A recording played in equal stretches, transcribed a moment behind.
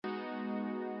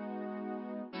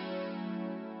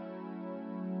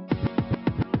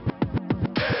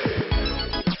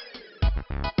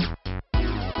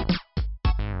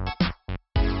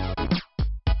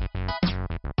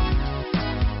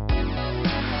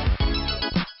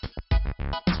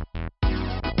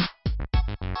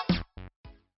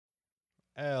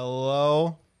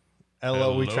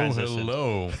Hello, we transitioned.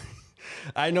 Hello.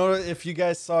 I know if you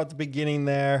guys saw at the beginning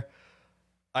there,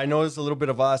 I noticed a little bit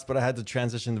of us, but I had to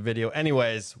transition the video.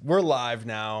 Anyways, we're live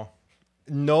now.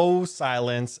 No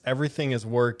silence. Everything is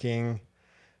working.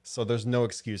 So there's no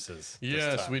excuses.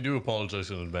 Yes, we do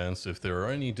apologize in advance if there are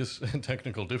any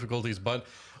technical difficulties, but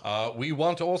we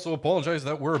want to also apologize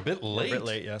that we're a bit late. We're a bit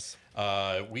late, yes.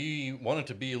 We wanted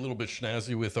to be a little bit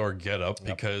snazzy with our getup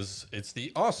because it's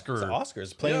the Oscars.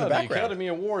 Oscars playing in the background. The Academy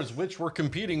Awards, which we're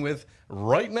competing with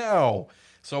right now.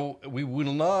 So we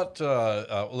will not,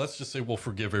 let's just say we'll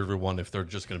forgive everyone if they're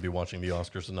just going to be watching the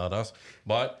Oscars and not us.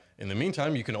 But in the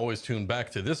meantime, you can always tune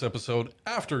back to this episode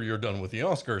after you're done with the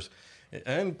Oscars.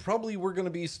 And probably we're going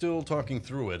to be still talking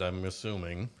through it, I'm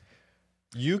assuming.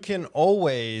 You can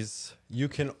always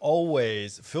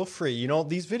feel free. You know,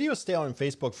 these videos stay on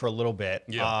Facebook for a little bit.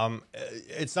 Yeah.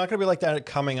 It's not going to be like that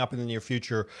coming up in the near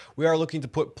future. We are looking to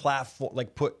put the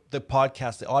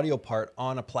podcast, the audio part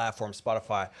on a platform,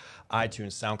 Spotify,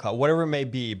 iTunes, SoundCloud, whatever it may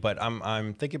be. But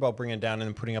I'm thinking about bringing it down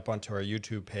and putting up onto our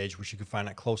YouTube page, which you can find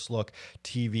at Close Look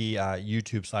TV,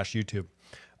 YouTube/YouTube.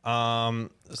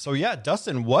 So yeah,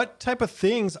 Dustin, what type of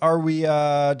things are we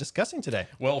discussing today?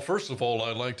 Well, first of all,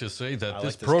 I'd like to say that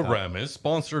this program is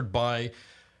sponsored by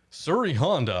Surrey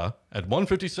Honda at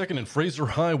 152nd and Fraser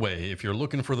Highway. If you're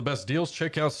looking for the best deals,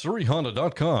 check out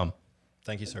surreyhonda.com.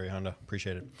 Thank you, Surrey Honda.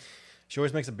 Appreciate it. She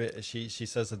always makes a bit. She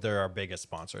says that they're our biggest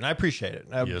sponsor, and I appreciate it.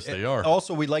 Yes, they are.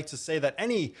 Also, we'd like to say that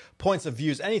any points of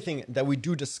views, anything that we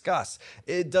do discuss,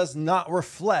 it does not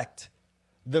reflect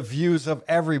the views of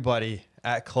everybody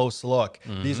at Close Look.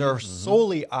 These are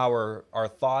solely our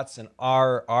thoughts and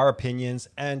our opinions,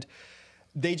 and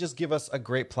they just give us a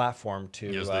great platform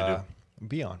to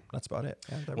be on. That's about it.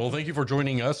 Yeah, well, thank you for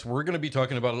joining us. We're going to be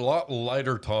talking about a lot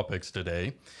lighter topics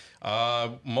today,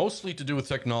 mostly to do with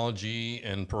technology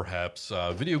and perhaps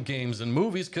video games and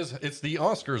movies, because it's the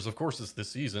Oscars. Of course, it's the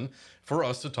season for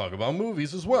us to talk about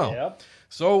movies as well. Yep.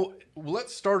 So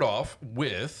let's start off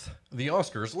with the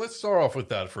Oscars. Let's start off with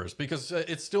that first, because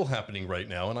it's still happening right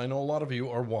now, and I know a lot of you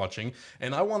are watching,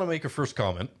 and I want to make a first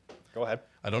comment. Go ahead.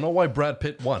 I don't know why Brad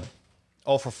Pitt won.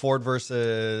 Oh, for Ford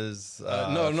versus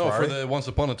no, Ferrari? for the Once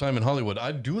Upon a Time in Hollywood.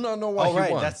 I do not know why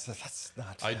he won. That's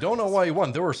not. I don't know why he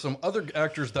won. There were some other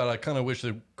actors that I kind of wish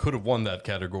they could have won that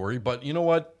category, but you know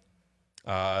what?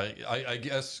 I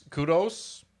guess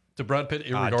kudos to Brad Pitt,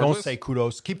 irregardless. Don't say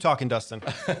kudos. Keep talking, Dustin.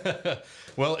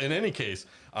 Well, in any case,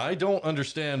 I don't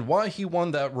understand why he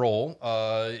won that role.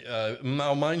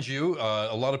 Now, mind you,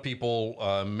 a lot of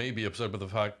people may be upset with the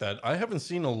fact that I haven't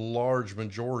seen a large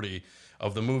majority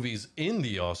of the movies in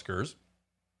the Oscars.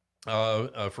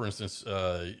 For instance,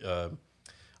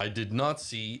 I did not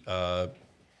see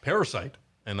Parasite,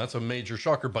 and that's a major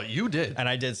shocker, but you did. And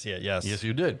I did see it, yes. Yes,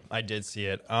 you did. I did see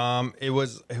it. It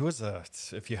was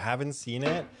if you haven't seen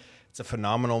it, it's a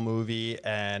phenomenal movie,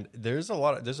 and there's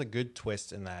a good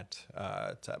twist in that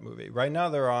movie. Right now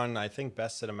they're on, I think,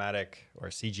 Best Cinematic or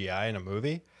CGI in a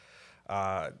movie.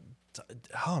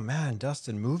 Oh man,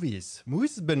 Dustin, movies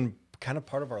has been kind of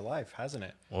part of our life, hasn't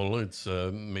it? Well, it's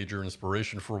a major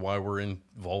inspiration for why we're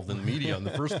involved in media in the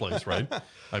first place, right?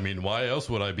 I mean, why else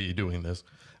would I be doing this?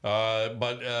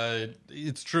 But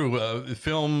it's true.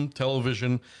 Film,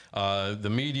 television, the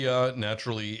media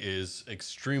naturally is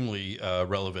extremely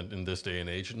relevant in this day and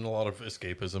age, and a lot of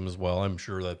escapism as well. I'm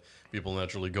sure that people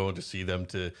naturally go to see them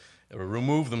to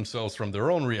remove themselves from their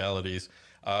own realities.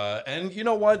 And you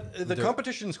know what? The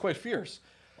competition is quite fierce.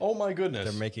 Oh my goodness!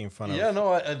 They're making fun of. Yeah,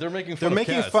 no, they're making fun of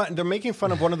cats. They're making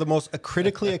fun of one of the most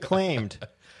critically acclaimed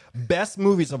best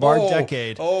movies of our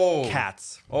decade.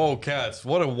 Cats. Oh, Cats!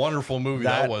 What a wonderful movie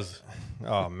that was.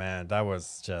 Oh man, that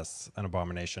was just an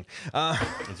abomination.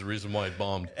 That's the reason why it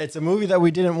bombed. It's a movie that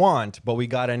we didn't want, but we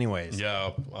got anyways.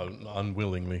 Yeah,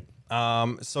 unwillingly.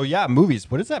 So yeah, movies.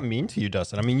 What does that mean to you,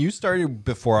 Dustin? I mean, you started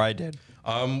before I did.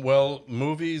 Well,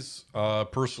 movies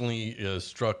personally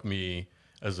struck me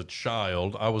as a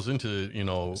child. I was into,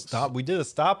 stop. We did a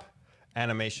stop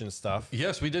animation stuff.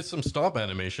 Yes, we did some stop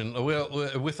animation. Well,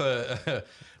 with an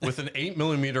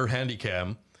 8mm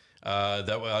Handycam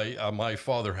that my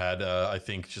father had. I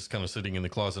think just kind of sitting in the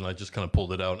closet. And I just kind of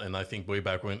pulled it out, and I think way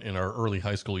back when in our early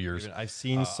high school years, I've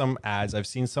seen some ads. I've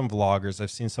seen some vloggers.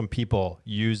 I've seen some people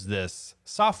use this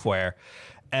software,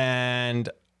 and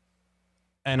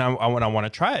I want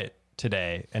to try it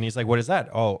today. And he's like, "What is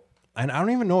that?" Oh. And I don't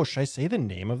even know. Should I say the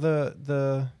name of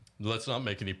the? Let's not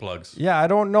make any plugs. Yeah, I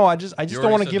don't know. I just don't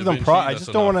want to give them I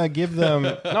just don't want to give them.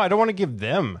 No, I don't want to give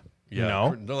them.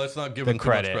 No, let's not give them too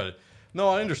much credit. No,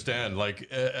 I understand.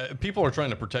 Like people are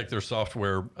trying to protect their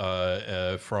software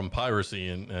from piracy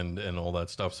and all that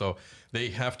stuff. So they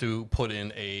have to put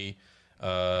in a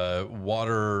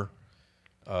water.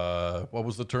 What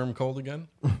was the term called again?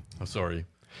 I'm sorry.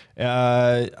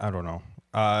 I don't know.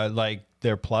 Like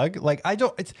their plug. Like I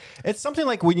don't. It's something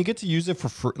like when you get to use it for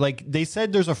free. Like they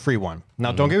said, there's a free one.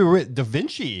 Now, don't get me wrong.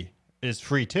 DaVinci is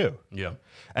free too. Yeah.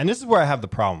 And this is where I have the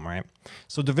problem, right?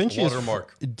 So DaVinci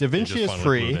Watermark. DaVinci is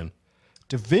free.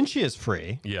 DaVinci is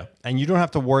free. Yeah. And you don't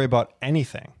have to worry about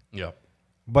anything. Yeah.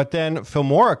 But then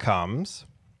Filmora comes,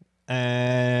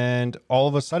 and all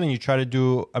of a sudden you try to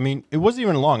do. I mean, it wasn't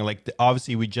even long. Like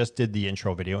obviously we just did the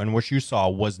intro video, and what you saw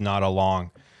wasn't a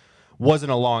long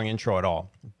intro at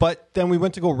all. But then we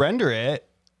went to go render it,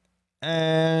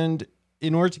 and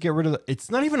in order to get rid of it's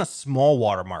not even a small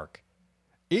watermark.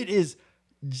 It is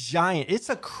giant. It's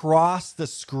across the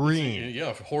screen.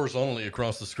 Yeah, horizontally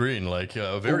across the screen, like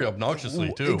very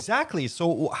obnoxiously too. Exactly.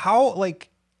 So how like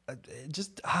it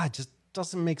just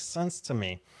doesn't make sense to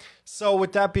me. So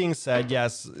with that being said,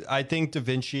 yes, I think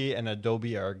DaVinci and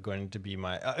Adobe are going to be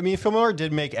my. I mean, Filmora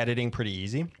did make editing pretty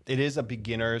easy. It is a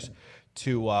beginners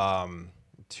to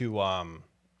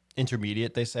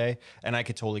intermediate, they say, and I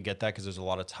could totally get that because there's a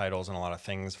lot of titles and a lot of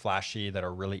things flashy that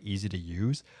are really easy to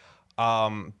use.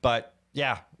 But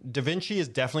yeah, DaVinci is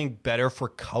definitely better for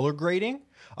color grading.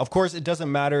 Of course, it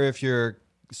doesn't matter if your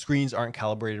screens aren't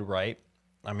calibrated right.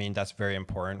 I mean, that's very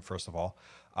important, first of all.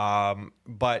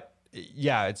 But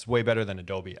yeah, it's way better than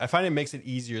Adobe. I find it makes it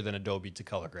easier than Adobe to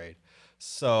color grade.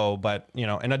 So, but you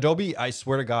know, in Adobe, I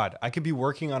swear to God, I could be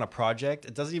working on a project.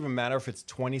 It doesn't even matter if it's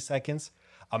 20 seconds,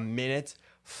 a minute,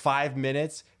 5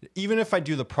 minutes. Even if I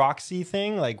do the proxy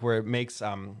thing, like where it makes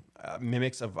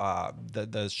mimics of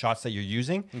the shots that you're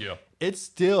using, Yeah. it's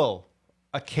still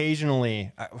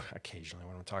occasionally what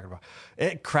I'm talking about,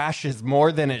 it crashes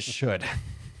more than it should.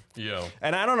 Yeah.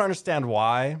 And I don't understand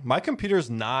why. My computer is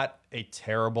not a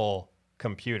terrible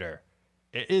computer.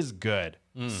 It is good.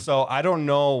 So I don't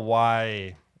know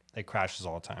why it crashes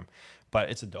all the time, but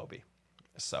it's Adobe.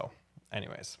 So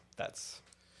anyways, that's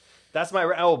my,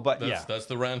 That's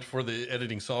the rant for the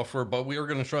editing software, but we are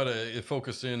going to try to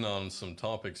focus in on some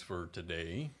topics for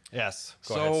today. Yes.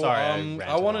 Go So ahead. Sorry,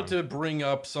 I wanted to bring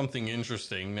up something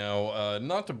interesting. Now,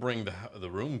 not to bring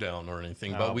the room down or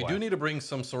anything, but we do need to bring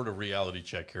some sort of reality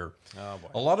check here. Oh, boy.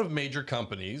 A lot of major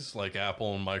companies like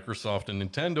Apple and Microsoft and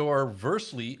Nintendo are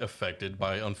adversely affected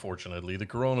by, unfortunately, the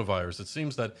coronavirus. It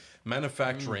seems that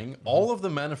manufacturing, all of the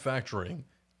manufacturing,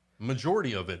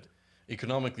 majority of it,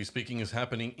 economically speaking, is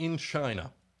happening in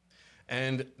China.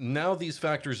 And now these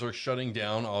factories are shutting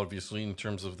down, obviously, in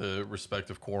terms of the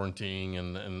respective quarantining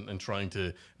and trying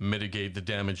to mitigate the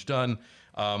damage done.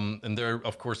 And they're,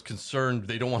 of course, concerned.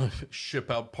 They don't want to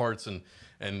ship out parts and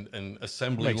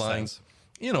assembly lines. Sense.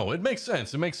 You know, it makes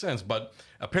sense. It makes sense. But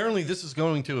apparently this is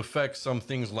going to affect some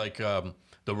things like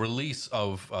the release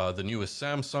of the newest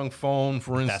Samsung phone,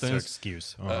 for instance. That's their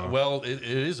excuse. Well, it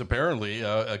is apparently,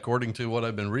 according to what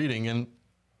I've been reading, and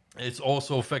it's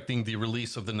also affecting the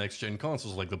release of the next-gen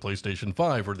consoles like the PlayStation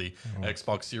 5 or the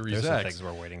Xbox Series There's X. some things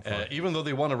we're waiting for. Even though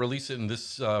they want to release it in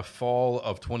this fall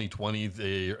of 2020,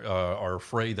 they are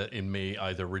afraid that it may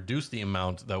either reduce the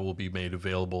amount that will be made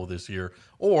available this year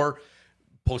or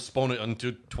postpone it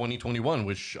until 2021,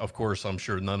 which, of course, I'm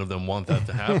sure none of them want that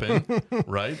to happen,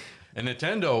 right? And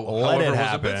Nintendo, however,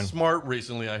 was a bit smart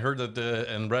recently. I heard that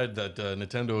and read that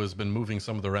Nintendo has been moving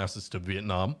some of their assets to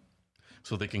Vietnam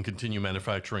so they can continue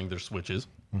manufacturing their Switches.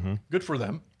 Good for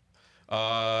them.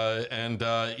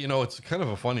 You know, it's kind of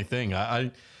a funny thing.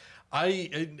 I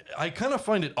kind of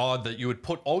find it odd that you would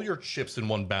put all your chips in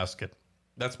one basket.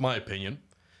 That's my opinion.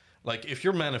 Like, if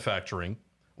you're manufacturing,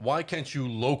 why can't you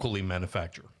locally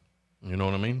manufacture? You know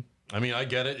what I mean? I mean, I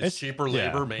get it. It's cheaper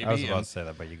labor, maybe. I was about to say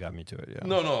that, but you got me to it. Yeah.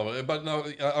 No, but no.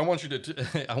 I want you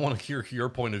to. I want to hear your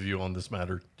point of view on this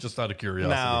matter, just out of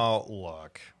curiosity. Now,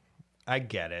 look, I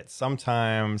get it.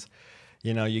 Sometimes,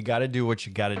 you know, you got to do what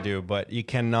you got to do, but you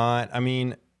cannot. I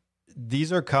mean,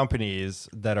 these are companies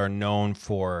that are known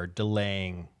for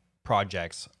delaying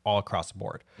projects all across the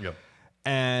board. Yep.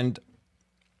 And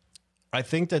I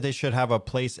think that they should have a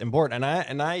place in board. And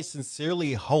I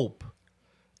sincerely hope,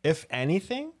 if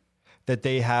anything, that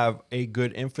they have a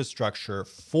good infrastructure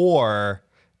for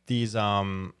these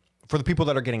for the people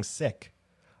that are getting sick.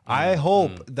 I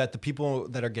hope that the people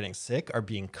that are getting sick are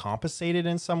being compensated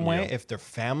in some way, if their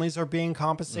families are being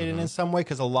compensated in some way,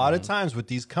 because a lot of times with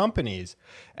these companies,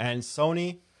 and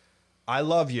Sony, I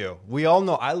love you. We all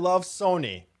know I love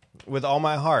Sony with all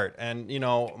my heart. And, you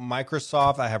know,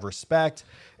 Microsoft, I have respect,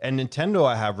 and Nintendo,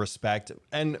 I have respect.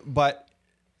 But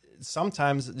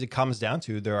sometimes it comes down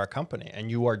to they're a company and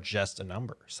you are just a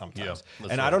number sometimes. Yeah,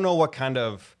 and right. I don't know what kind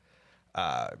of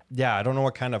yeah, I don't know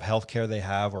what kind of healthcare they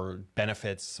have or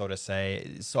benefits, so to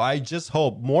say. So I just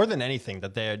hope more than anything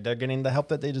that they're getting the help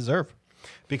that they deserve.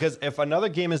 Because if another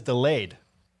game is delayed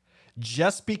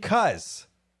just because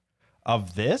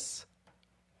of this,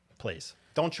 please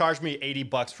don't charge me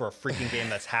 $80 for a freaking game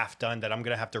that's half done that I'm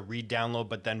going to have to re-download,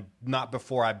 but then not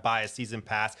before I buy a season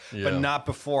pass, but not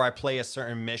before I play a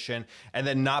certain mission, and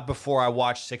then not before I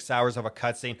watch 6 hours of a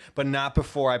cutscene, but not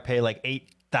before I pay like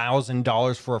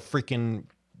 $8,000 for a freaking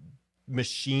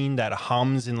machine that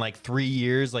hums in like 3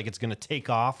 years, like it's going to take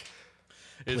off.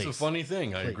 It's a funny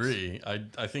thing. I agree.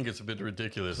 I think it's a bit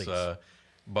ridiculous.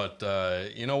 But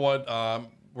you know what?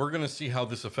 We're going to see how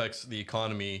this affects the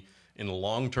economy in the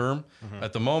long term.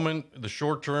 At the moment, the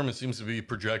short term, it seems to be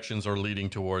projections are leading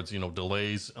towards,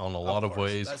 delays on a lot of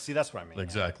ways. That's what I mean.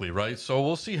 Exactly, right? So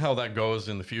we'll see how that goes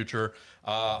in the future.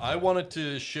 I wanted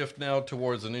to shift now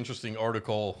towards an interesting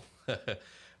article,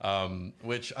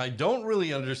 which I don't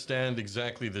really understand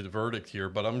exactly the verdict here,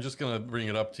 but I'm just going to bring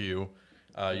it up to you.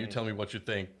 You tell me what you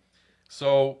think.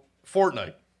 So,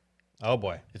 Fortnite. Oh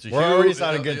boy, We're already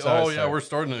starting a good time. Oh yeah, we're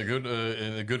starting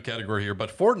in a good category here.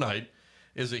 But Fortnite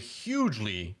is a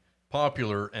hugely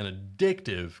popular and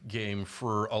addictive game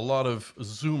for a lot of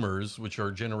Zoomers, which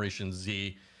are Generation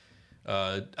Z,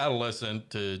 adolescent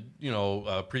to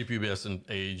prepubescent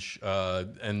age,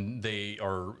 and they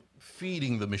are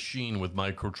feeding the machine with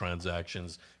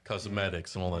microtransactions,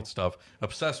 cosmetics, and all that stuff.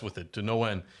 Obsessed with it to no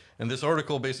end. And this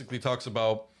article basically talks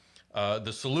about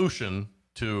the solution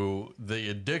to the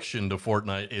addiction to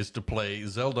Fortnite is to play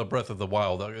Zelda Breath of the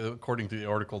Wild, according to the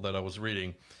article that I was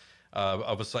reading,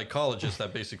 of a psychologist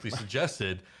that basically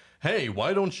suggested, hey,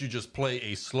 why don't you just play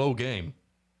a slow game?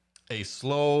 A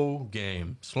slow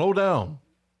game. Slow down.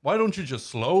 Why don't you just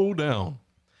slow down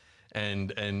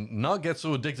and not get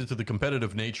so addicted to the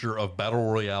competitive nature of battle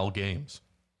royale games?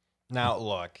 Now,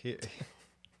 look,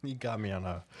 you got me on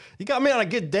a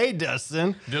good day,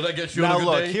 Dustin. Did I get you on a good day?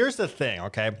 Now, look, here's the thing,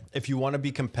 okay? If you want to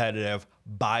be competitive,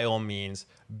 by all means,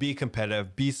 be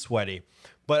competitive, be sweaty.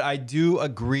 But I do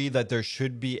agree that there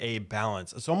should be a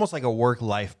balance. It's almost like a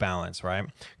work-life balance, right?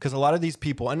 Because a lot of these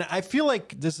people, and I feel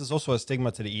like this is also a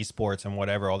stigma to the esports and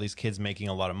whatever, all these kids making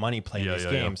a lot of money playing these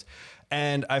games.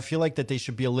 And I feel like that they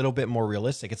should be a little bit more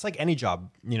realistic. It's like any job,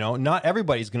 not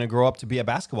everybody's going to grow up to be a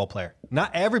basketball player.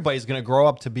 Not everybody's going to grow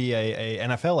up to be a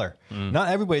NFLer. Not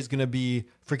everybody's going to be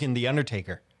freaking The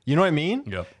Undertaker. You know what I mean?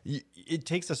 Yeah. It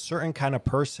takes a certain kind of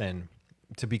person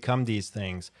to become these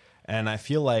things. And I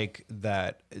feel like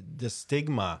that the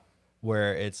stigma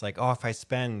where it's like, oh, if I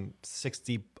spend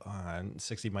 60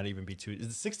 might even be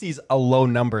 60 is a low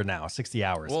number now, 60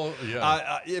 hours. Well,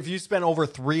 yeah. If you spend over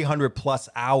 300 plus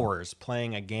hours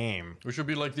playing a game. Which would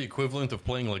be like the equivalent of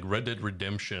playing like Red Dead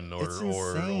Redemption or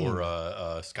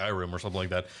Skyrim or something like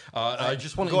that. I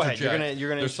just want to interject.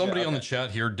 There's somebody on the chat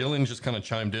here. Dylan just kind of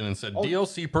chimed in and said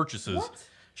DLC purchases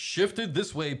shifted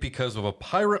this way because of a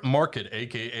pirate market,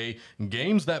 aka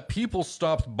games that people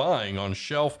stopped buying on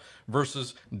shelf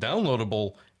versus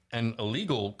downloadable and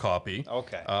illegal copy.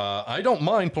 Okay. I don't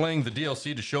mind playing the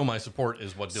DLC to show my support,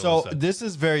 is what Dylan said. So this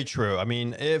is very true. I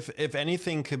mean, if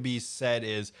anything could be said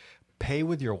is pay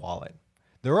with your wallet.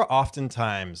 There are often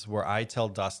times where I tell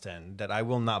Dustin that I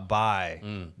will not buy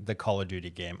the Call of Duty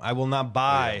game. I will not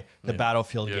buy the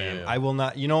Battlefield game. I will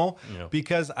not,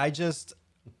 because I just...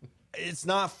 It's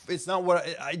not what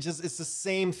it's the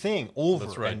same thing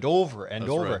over and over and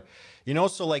over.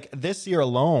 So like this year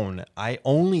alone,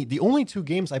 the only two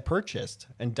games I purchased,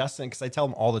 and Dustin, because I tell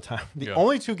him all the time,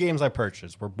 only two games I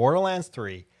purchased were Borderlands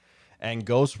 3 and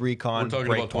Ghost Recon. We're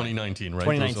talking about 2019, right?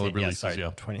 2019, sorry.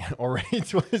 Already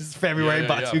it was February,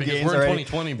 bought two games we're in already.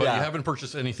 2020, but you haven't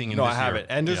purchased anything in this year. No, I haven't.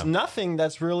 And there's nothing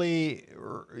that's really,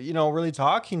 really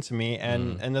talking to me.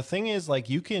 And the thing is, like,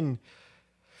 you can...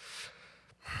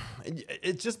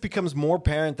 It just becomes more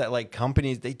apparent that like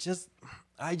companies,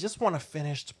 I just want a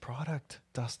finished product,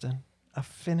 Dustin. A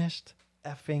finished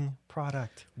effing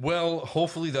product. Well,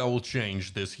 hopefully that will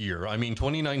change this year. I mean,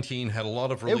 2019 had a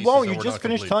lot of releases. It won't. You just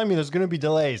finished telling me there's going to be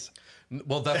delays.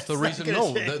 Well, that's the reason.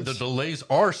 No, the delays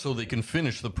are so they can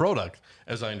finish the product,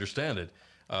 as I understand it.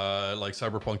 Like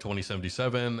Cyberpunk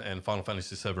 2077 and Final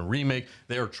Fantasy VII Remake,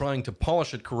 they are trying to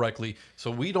polish it correctly so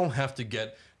we don't have to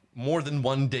get more than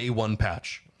one day, one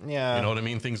patch. Yeah. You know what I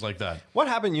mean? Things like that. What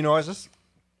happened, I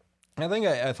think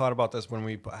I thought about this when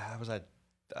I was at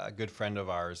a good friend of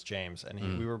ours, James,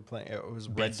 and we were playing, it was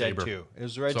Red Dead 2. It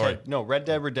was Red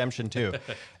Dead Redemption 2.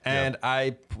 And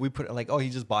we put it like, he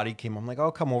just body came. I'm like,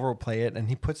 come over, we'll play it. And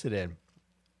he puts it in.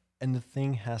 And the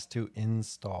thing has to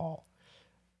install.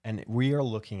 And we are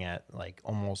looking at like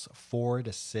almost 4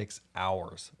 to 6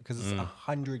 hours because it's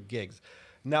 100 gigs.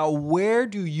 Now, where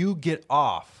do you get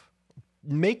off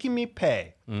making me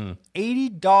pay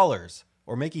 $80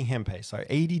 or making him pay? Sorry,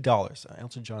 $80.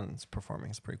 Elton John's performing.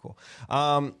 It's pretty cool.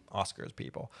 Oscars,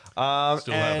 people.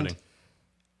 Still happening.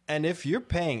 And if you're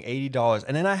paying $80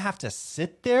 and then I have to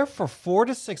sit there for 4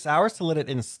 to 6 hours to let it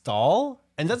install,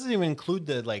 and that doesn't even include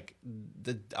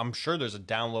I'm sure there's a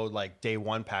download like day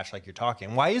one patch like you're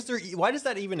talking. Why does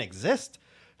that even exist?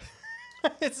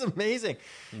 It's amazing.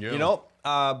 Yeah. You know,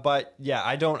 but yeah,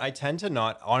 I tend to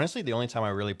not, honestly, the only time I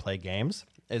really play games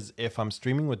is if I'm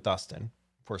streaming with Dustin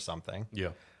for something. Yeah.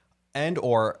 And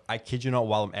or I kid you not,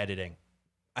 while I'm editing.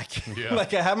 I can, Yeah.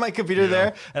 like I have my computer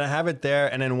there and I have it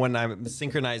there, and then when I'm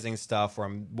synchronizing stuff or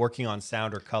I'm working on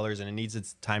sound or colors and it needs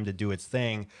its time to do its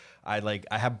thing, I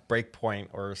have Breakpoint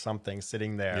or something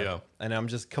sitting there, and I'm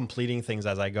just completing things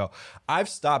as I go. I've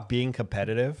stopped being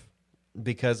competitive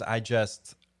because I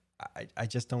just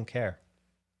don't care,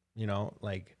 you know.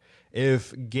 Like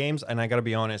if games, and I got to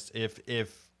be honest, if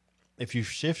you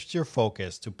shift your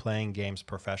focus to playing games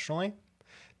professionally,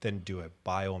 then do it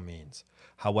by all means.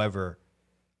 However,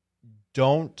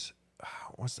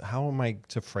 how am I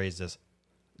to phrase this?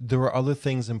 There are other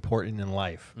things important in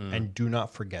life, and do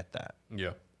not forget that.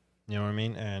 Yeah. You know what I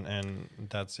mean? And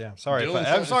that's, yeah. Sorry.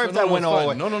 I'm sorry if that went all the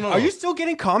way. No. Are you still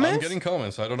getting comments? I'm getting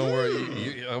comments. I don't know where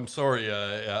I'm sorry.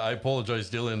 I apologize,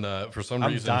 Dylan. For some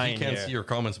reason, he can't see your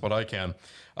comments, but I can.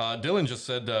 Dylan just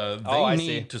said they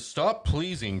need to stop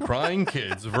pleasing crying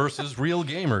kids versus real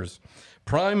gamers.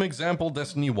 Prime example,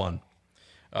 Destiny 1.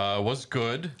 Was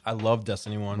good. I love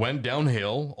Destiny 1. Went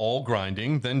downhill, all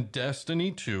grinding. Then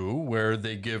Destiny 2, where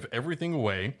they give everything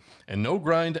away and no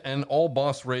grind and all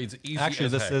boss raids easy. Actually,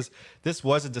 this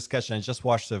was a discussion. I just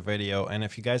watched the video, and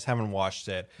if you guys haven't watched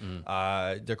it,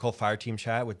 they're called Fireteam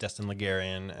Chat with Destin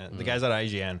Ligarian and the guys at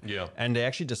IGN. Yeah. And they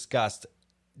actually discussed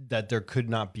that there could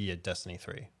not be a Destiny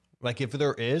 3. Like, if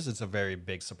there is, it's a very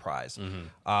big surprise.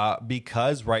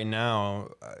 Because right now,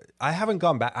 I haven't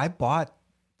gone back. I bought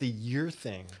the year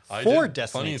thing for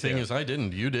Destiny. Funny thing is, I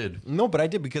didn't. You did. No, but I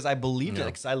did because I believed in it.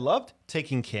 Because I loved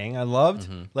Taken King. I loved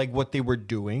like what they were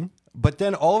doing. But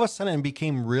then all of a sudden, it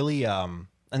became really. And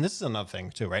this is another thing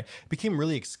too, right? It became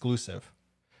really exclusive.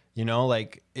 You know,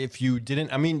 like if you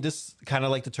didn't. I mean, this kind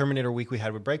of like the Terminator week we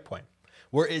had with Breakpoint.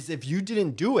 Whereas if you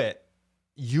didn't do it,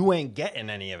 you ain't getting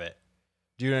any of it.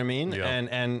 Do you know what I mean? Yeah.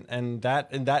 And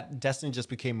that Destiny just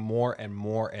became more and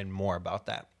more and more about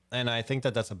that. And I think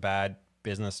that that's a bad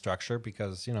business structure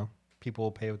because, you know, people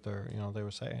will pay what they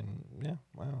were saying. Yeah.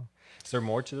 Wow. Is there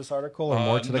more to this article or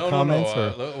more to the comments?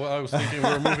 No. I was thinking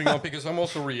we're moving on because I'm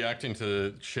also reacting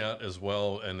to chat as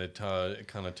well, and it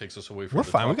kind of takes us away from. We're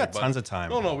the fine. topic, We got tons of time.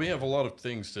 No, we have a lot of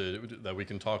things that we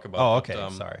can talk about. Oh, okay.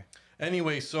 Sorry.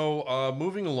 Anyway, so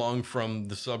moving along from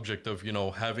the subject of, you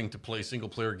know, having to play single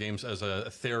player games as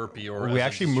a therapy or we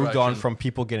actually moved on from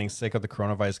people getting sick of the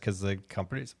coronavirus because the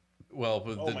companies. Well,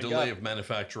 the delay of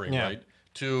manufacturing, right?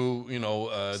 To, you know,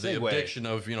 the addiction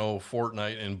of, you know,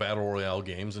 Fortnite and battle royale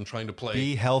games and trying to play.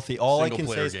 Be healthy. All I can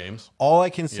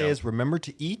say is remember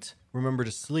to eat, remember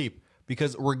to sleep,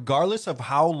 because regardless of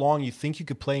how long you think you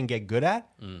could play and get good at,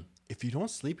 if you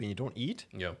don't sleep and you don't eat,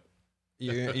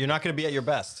 you're not going to be at your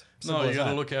best. No, you got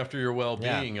to look after your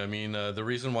well-being. Yeah. I mean, the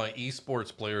reason why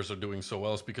esports players are doing so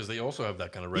well is because they also have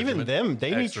that kind of regimen. Even them,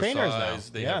 they need trainers now.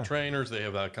 They have trainers. They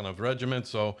have that kind of regiment.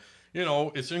 So, you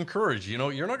know, it's encouraged. You know,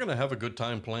 you're not going to have a good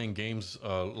time playing games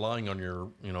lying on your,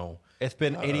 you know, it's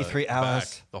been 83 hours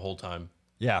back the whole time.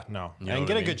 Yeah, no. And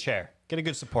get a good chair. Get a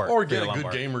good support. Or get a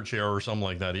good gamer chair or something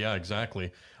like that. Yeah,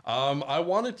 exactly. I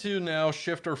wanted to now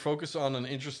shift our focus on an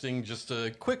interesting, just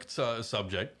a quick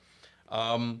subject.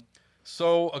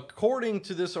 So according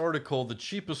to this article, the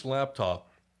cheapest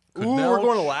laptop could we're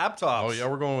going to laptops. Oh yeah,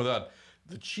 we're going with that.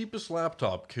 The cheapest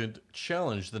laptop could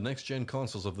challenge the next gen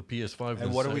consoles of the PS5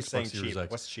 and what are we saying cheap? X.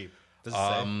 What's cheap?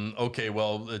 Okay,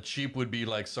 well, the cheap would be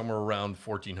like somewhere around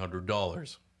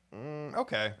 $1,400.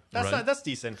 Okay, that's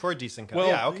decent for a decent. Well,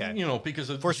 yeah, okay. You know,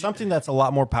 because for something that's a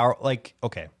lot more power, like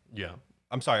okay, yeah.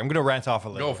 I'm sorry, I'm going to rant off a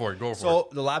little. Go for it. So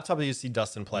the laptop that you see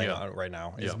Dustin playing on right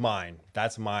now is mine.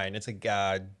 That's mine. It's a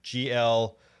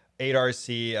GL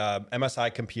 8RC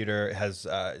MSI computer. It has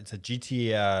it's a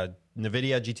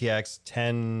NVIDIA GTX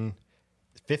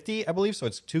 1050, I believe. So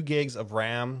it's 2 gigs of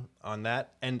RAM on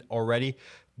that, and already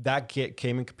that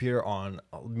gaming computer on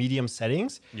medium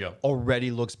settings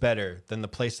already looks better than the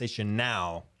PlayStation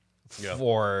Now.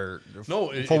 For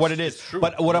what it is.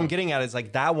 But what I'm getting at is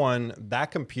like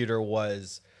that computer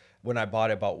was when I bought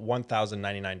it about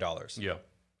 $1,099. Yeah.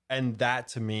 And that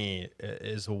to me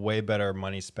is a way better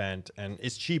money spent and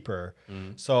it's cheaper.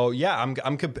 So yeah,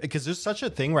 I'm because there's such a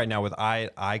thing right now with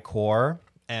iCore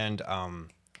and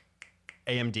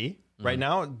AMD right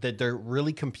now, that they're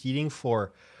really competing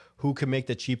for who can make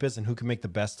the cheapest and who can make the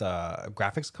best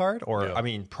graphics card or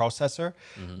processor.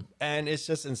 And it's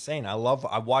just insane. I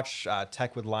watch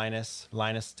Tech with Linus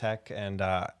Tech and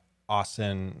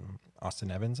Austin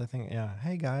Evans, I think. Yeah.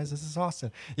 Hey guys, this is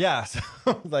Austin. Yeah. So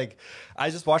like,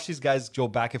 I just watch these guys go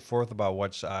back and forth about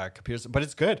what computers, but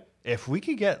it's good. If we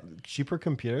could get cheaper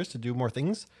computers to do more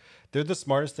things, they're the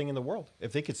smartest thing in the world.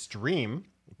 If they could stream,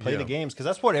 play the games, because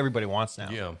that's what everybody wants now.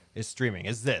 Yeah. Is streaming.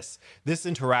 Is this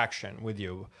interaction with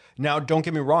you. Now, don't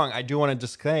get me wrong. I do want to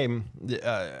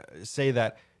say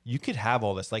that you could have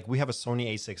all this. Like, we have a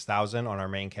Sony a6000 on our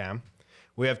main cam.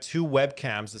 We have 2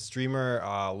 webcams, the streamer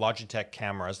Logitech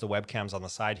cameras, the webcams on the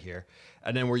side here.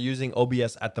 And then we're using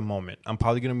OBS at the moment. I'm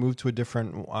probably going to move to a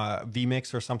different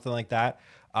vMix or something like that.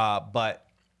 But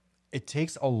it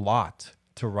takes a lot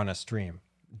to run a stream.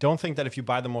 Don't think that if you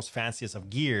buy the most fanciest of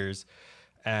gears,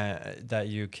 that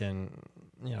you can,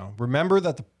 remember.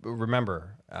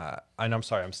 And I'm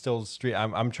sorry, I'm still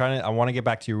I'm trying to. I want to get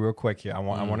back to you real quick here. I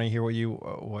want to hear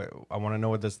I want to know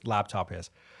what this laptop is.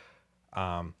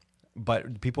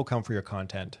 But people come for your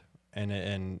content,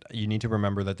 and you need to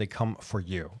remember that they come for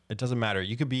you. It doesn't matter.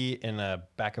 You could be in the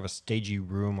back of a stagey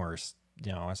room, or as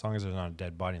long as there's not a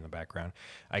dead body in the background,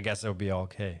 I guess it'll be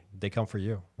okay. They come for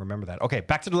you. Remember that. Okay,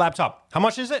 back to the laptop. How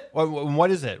much is it? What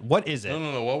is it? What is it?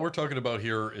 No. What we're talking about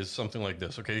here is something like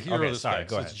this. Okay, here are the specs.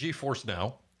 Go ahead. It's GeForce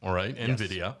Now. All right,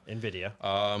 NVIDIA.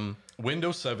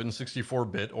 Windows 7,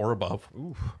 64-bit or above.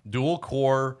 Ooh. Dual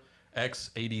core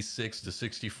x86 to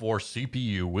 64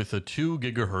 CPU with a 2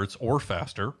 gigahertz or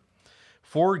faster.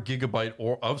 4 gigabyte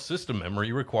of system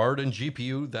memory required, and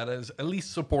GPU that at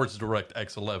least supports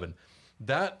DirectX 11.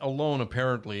 That alone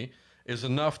apparently is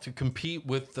enough to compete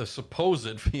with the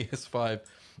supposed PS5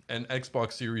 and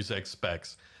Xbox Series X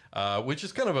specs, which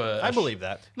is kind of a... I believe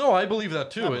that. No, I believe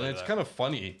that too, and it's kind of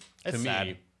funny to me.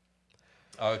 Sad.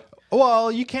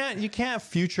 Well, you can't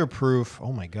future-proof.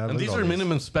 Oh my God! And these are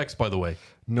minimum specs, by the way.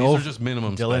 No, these are just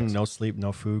minimum Dylan, specs. No sleep,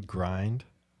 no food, grind.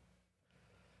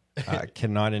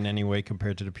 Cannot in any way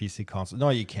compare to the PC console. No,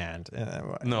 you can't.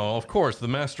 No, of course, the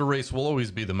master race will always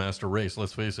be the master race.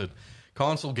 Let's face it.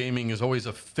 Console gaming is always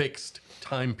a fixed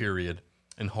time period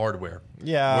in hardware.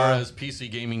 Yeah. Whereas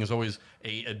PC gaming is always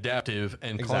a adaptive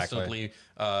and constantly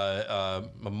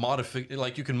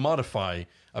like you can modify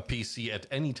a PC at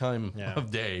any time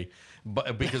of day.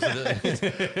 But because of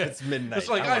it's midnight. It's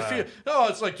like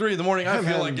it's like 3 a.m. I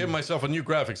feel like giving myself a new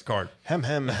graphics card. I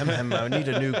need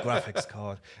a new graphics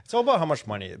card. It's all about how much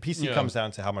money. PC comes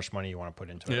down to how much money you want to put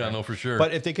into it. Yeah, right? No, for sure.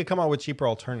 But if they could come out with cheaper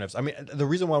alternatives, I mean, the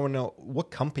reason why I want to know what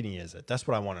company is it? That's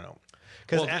what I want to know.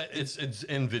 Well, it's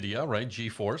NVIDIA, right?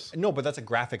 GeForce. No, but that's a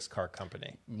graphics card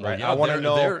company, right? Well, yeah, I want to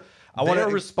know. They're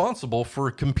responsible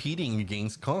for competing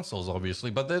against consoles,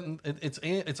 obviously, but then it's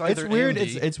either weird.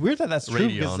 AMD, it's weird that's true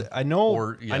because I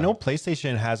know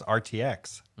PlayStation has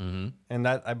RTX, and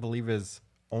that I believe is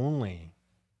only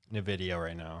NVIDIA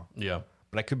right now. Yeah,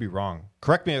 but I could be wrong.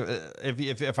 Correct me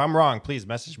if I'm wrong. Please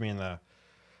message me in the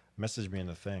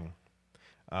thing.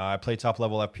 I play top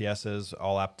level FPSs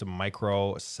all up to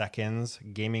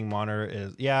microseconds. Gaming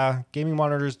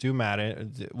monitors do matter.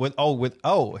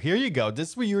 Here you go. This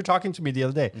is what you were talking to me the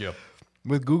other day. Yeah.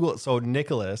 With Google, so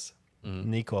Nico,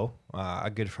 a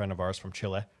good friend of ours from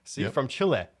Chile. From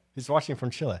Chile. He's watching from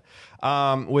Chile.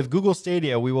 With Google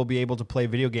Stadia, we will be able to play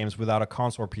video games without a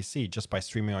console or PC just by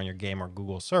streaming on your game or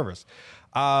Google service.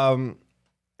 Don't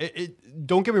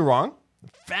get me wrong.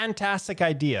 Fantastic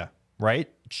idea, right?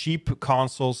 Cheap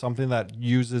console, something that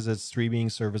uses its streaming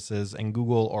services, and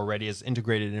Google already is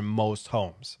integrated in most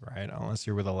homes, right? Unless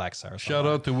you're with Alexa or something. Shout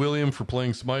out to William for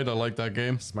playing Smite. I like that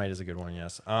game. Smite is a good one,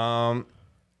 yes.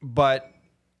 But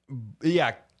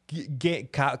yeah,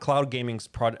 cloud gaming's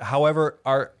product. However,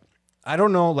 I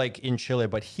don't know, like in Chile,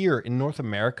 but here in North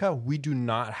America, we do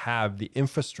not have the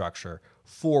infrastructure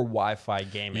for Wi-Fi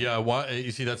gaming. Yeah,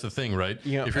 you see, that's the thing, right?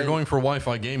 If you're going for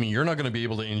Wi-Fi gaming, you're not going to be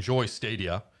able to enjoy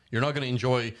Stadia. You're not going to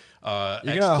enjoy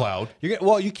xCloud.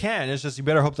 Well, you can. It's just you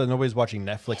better hope that nobody's watching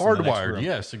Netflix. Hardwired,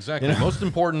 yes, exactly. Most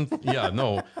important, I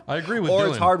agree with Dylan. Or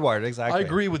it's hardwired, exactly. I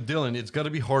agree with Dylan. It's got to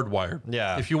be hardwired.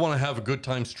 Yeah. If you want to have a good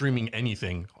time streaming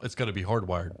anything, it's got to be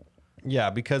hardwired. Yeah,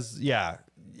 because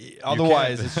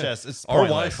otherwise it's our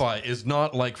Wi-Fi is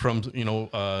not like from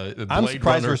Blade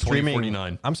Runner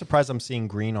 2049. I'm surprised I'm seeing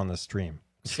green on the stream.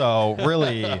 So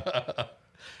really,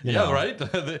 right.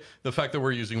 The fact that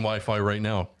we're using Wi-Fi right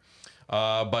now.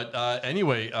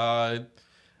 Anyway, I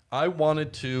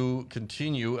wanted to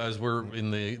continue as we're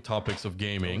in the topics of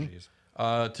gaming.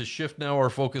 to shift now our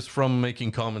focus from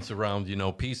making comments around,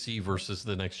 PC versus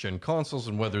the next gen consoles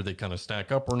and whether they kind of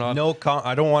stack up or not. No,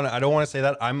 I don't want to say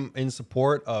that. I'm in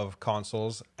support of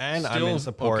consoles, and I'm in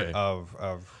support okay. of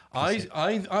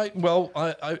PC.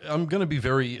 I'm going to be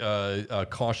very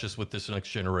cautious with this next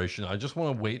generation. I just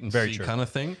want to wait and see kind of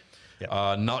thing.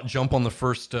 Yeah. Not jump on the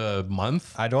first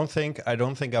month. I don't think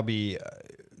I'll be,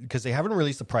 because they haven't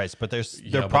released the price, but they're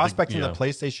prospecting the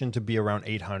PlayStation to be around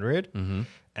 800.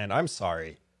 And I'm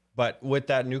sorry, but with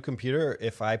that new computer,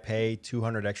 if I pay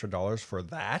 $200 extra for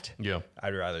that,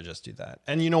 I'd rather just do that.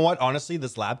 And you know what? Honestly,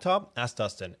 this laptop, ask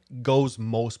Dustin, goes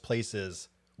most places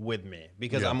with me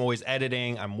because I'm always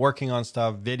editing, I'm working on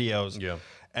stuff, videos.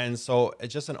 And so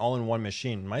it's just an all-in-one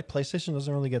machine. My PlayStation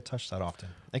doesn't really get touched that often.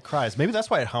 It cries. Maybe that's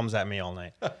why it hums at me all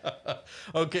night.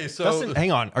 Okay, so Dustin,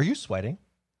 hang on. Are you sweating?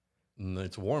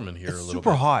 It's warm in here a little bit.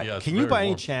 Super hot. Yeah, can you by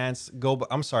any chance go?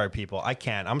 I'm sorry, people. I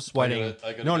can't. I'm sweating.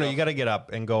 No, you got to get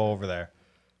up and go over there.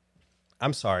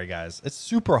 I'm sorry, guys. It's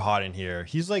super hot in here.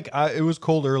 He's like, it was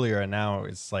cold earlier, and now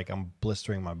it's like I'm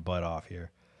blistering my butt off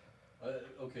here.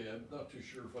 Okay, I'm not too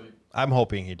sure if I'm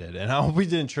hoping he did, and I hope he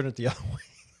didn't turn it the other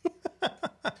way.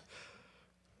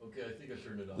 Okay, I think I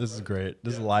turned it off. This is great.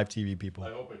 This is live TV, people.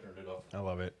 I hope I turned it off. I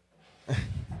love it.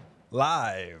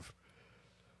 Live.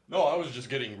 No, I was just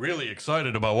getting really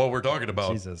excited about what we're talking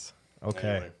about. Jesus. Okay.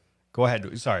 Anyway. Go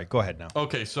ahead. Sorry. Go ahead now.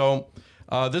 Okay, so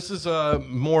this is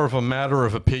more of a matter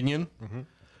of opinion,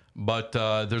 but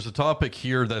there's a topic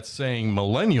here that's saying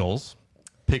millennials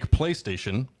pick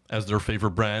PlayStation as their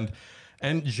favorite brand,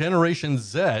 and Generation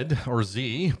Z or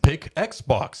Z pick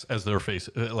Xbox as their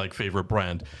favorite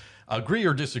brand. Agree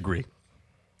or disagree?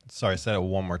 Sorry, say it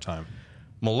one more time.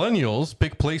 Millennials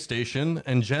pick PlayStation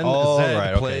and Gen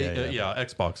Z play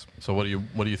Xbox. So what do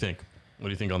you think? What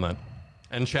do you think on that?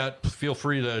 And chat, feel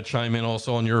free to chime in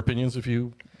also on your opinions if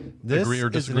you agree or disagree.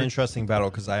 This is an interesting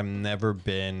battle because I've never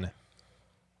been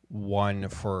one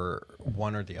for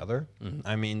one or the other.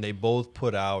 I mean, they both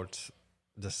put out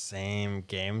the same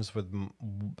games with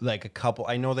like a couple.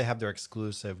 I know they have their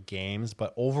exclusive games,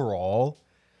 but overall,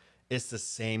 it's the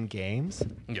same games.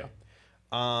 Yeah.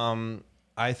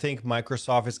 I think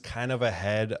Microsoft is kind of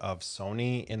ahead of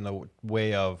Sony in the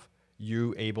way of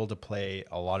you able to play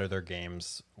a lot of their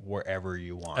games wherever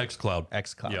you want.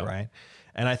 xCloud, right?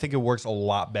 And I think it works a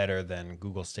lot better than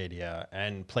Google Stadia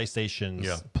and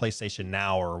PlayStation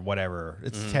Now or whatever.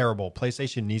 It's terrible.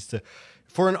 PlayStation needs to,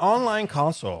 for an online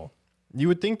console, you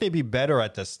would think they'd be better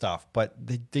at this stuff, but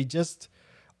they just,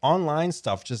 online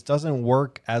stuff just doesn't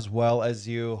work as well as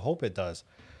you hope it does.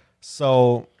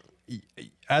 So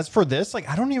as for this, like,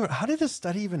 how did this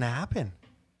study even happen?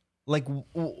 Like,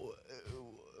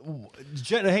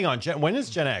 hang on, when is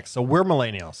Gen X? So we're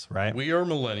millennials, right? We are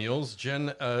millennials.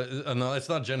 No, it's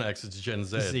not Gen X, it's Gen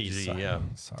Z.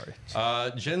 Sorry.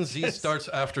 Gen Z starts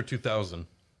after 2000.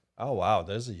 Oh, wow.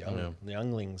 There's a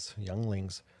younglings.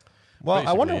 Well,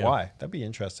 basically, I wonder why. That'd be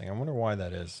interesting. I wonder why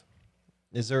that is.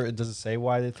 Does it say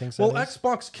why they think so? Well,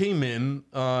 Xbox came in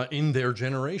their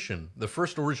generation. The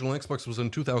first original Xbox was in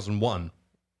 2001.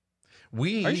 Are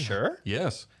you sure?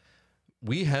 Yes.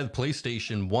 We had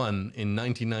PlayStation 1 in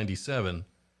 1997,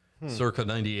 circa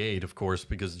 98, of course,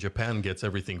 because Japan gets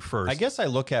everything first. I guess I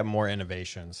look at more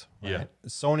innovations. Right? Yeah.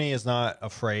 Sony is not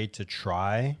afraid to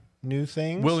try new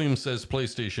things. William says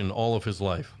PlayStation all of his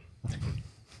life.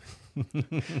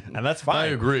 And that's fine. I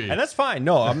agree. And that's fine.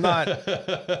 No, I'm not.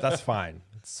 That's fine.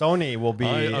 Sony will be.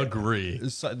 I agree.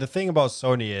 The thing about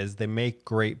Sony is they make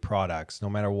great products, no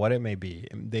matter what it may be.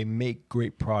 They make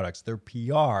great products. Their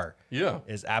PR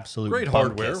is absolute great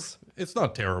hardware. It's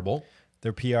not terrible.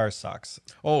 Their PR sucks.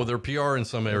 Oh, their PR in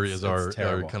some areas are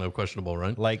kind of questionable,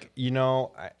 right? Like, you're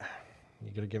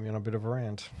going to get me on a bit of a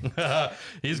rant.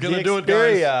 He's going to do it,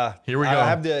 guys. Here we go. I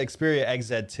have the Xperia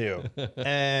XZ2,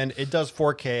 and it does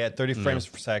 4K at 30 frames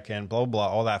per second, blah, blah, blah,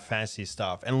 all that fancy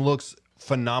stuff, and looks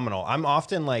phenomenal. I'm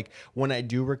often like, when I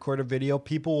do record a video,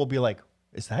 people will be like,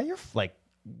 is that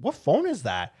what phone is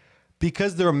that?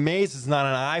 Because they're amazed it's not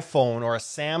an iPhone or a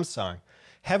Samsung.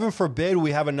 Heaven forbid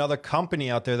we have another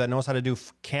company out there that knows how to do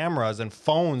cameras and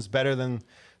phones better than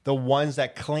the ones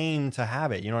that claim to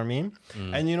have it. You know what I mean?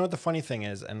 And you know what the funny thing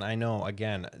is, and I know,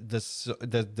 again,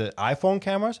 the iPhone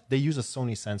cameras, they use a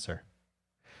Sony sensor.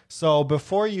 So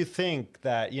before you think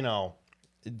that,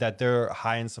 that they're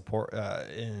high in support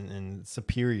in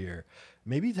superior,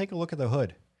 maybe take a look at the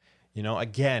hood.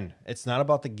 Again, it's not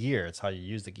about the gear, it's how you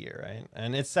use the gear, right?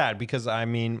 And it's sad because, I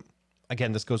mean,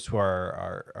 again, this goes to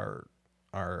our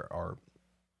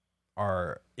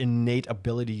innate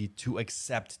ability to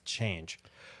accept change.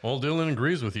 Well, Dylan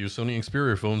agrees with you. Sony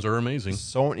Xperia phones are amazing.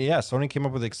 Sony came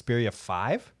up with Xperia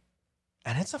 5.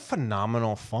 and it's a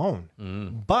phenomenal phone,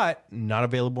 but not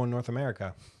available in North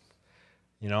America.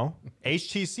 You know,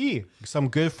 HTC, some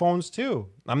good phones too.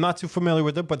 I'm not too familiar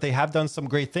with it, but they have done some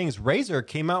great things. Razer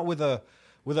came out with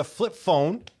a flip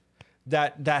phone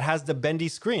that has the bendy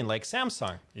screen like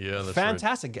Samsung. Yeah, that's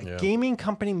fantastic. right. Yeah. Gaming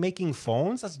company making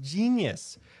phones, that's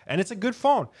genius. And it's a good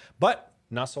phone, but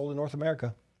not sold in North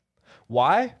America.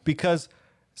 Why? Because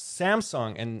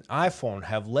Samsung and iPhone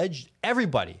have led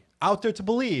everybody out there to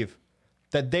believe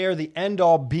that they are the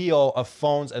end-all, be-all of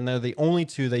phones, and they're the only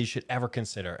two that you should ever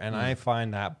consider. And I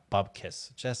find that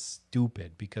bupkiss just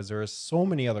stupid because there are so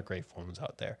many other great phones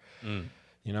out there.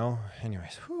 You know?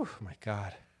 Anyways, whew, my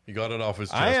God. You got it off his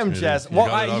chest. I am just,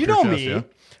 you know me. Yeah?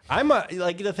 I'm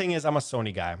like, the thing is, I'm a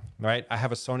Sony guy, right? I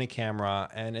have a Sony camera,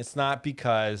 and it's not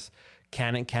because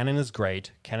Canon is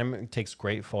great. Canon takes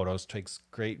great photos, takes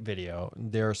great video.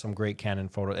 There are some great Canon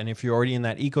photos. And if you're already in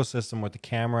that ecosystem with the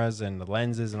cameras and the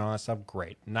lenses and all that stuff,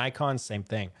 great. Nikon, same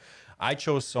thing. I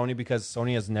chose Sony because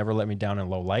Sony has never let me down in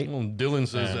low light. Well, Dylan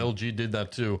says LG did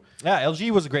that too. Yeah,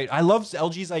 LG was great. I love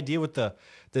LG's idea with the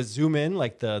zoom in,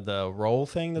 like the roll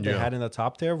thing that they had in the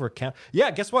top there.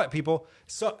 Yeah, guess what, people?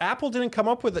 So Apple didn't come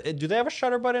up with it. Do they have a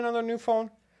shutter button on their new phone?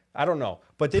 I don't know.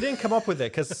 But they didn't come up with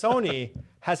it because Sony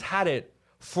has had it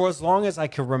for as long as I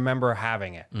can remember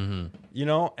having it. You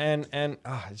know, and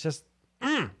it's just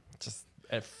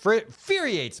it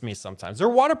infuriates me sometimes. They're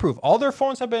waterproof. All their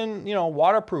phones have been, you know,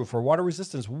 waterproof or water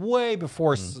resistance way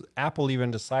before Apple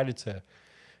even decided to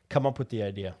come up with the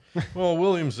idea. Well,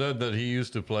 William said that he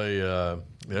used to play the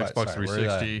Xbox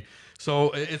 360.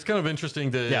 So it's kind of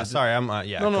interesting that. Yeah, sorry, I'm.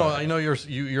 No. I know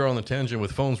you're on the tangent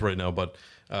with phones right now, but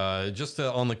just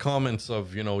on the comments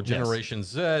of Generation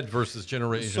Z versus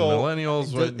Generation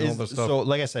Millennials, right, and all that stuff. So,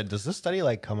 like I said, does this study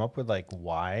like come up with like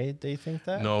why they think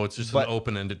that? No, it's just an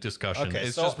open-ended discussion. Okay,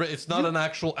 it's not an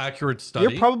actual accurate study.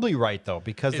 You're probably right though,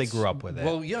 because they grew up with it.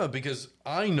 Well, yeah, because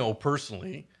I know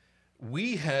personally.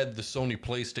 We had the Sony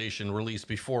PlayStation released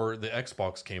before the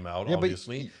Xbox came out,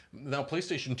 obviously. Now,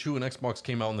 PlayStation 2 and Xbox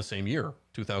came out in the same year,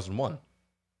 2001.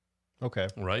 Okay.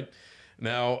 Right?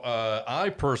 Now, I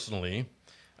personally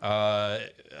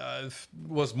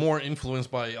was more influenced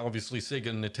by, obviously,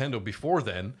 Sega and Nintendo before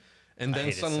then. And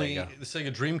then suddenly, the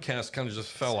Sega Dreamcast kind of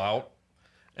just fell out.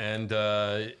 And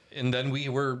then we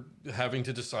were having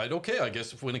to decide, okay, I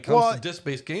guess when it comes to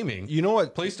disc-based gaming, you know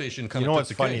what? PlayStation kind of know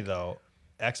what's funny, though?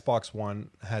 Xbox One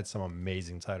had some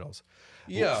amazing titles.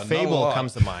 Yeah, Fable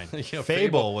comes to mind. Yeah,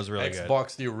 Fable was really good.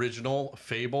 Xbox, the original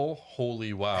Fable,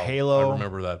 holy wow! Halo, I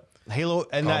remember that. Halo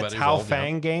and that Tao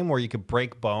Fang game where you could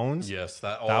break bones. Yes,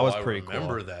 that was pretty cool. I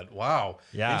remember that. Wow.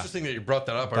 Yeah, interesting that you brought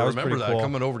that up. I remember that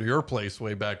coming over to your place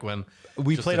way back when.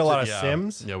 We played a lot of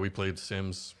Sims. Yeah, we played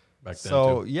Sims back then.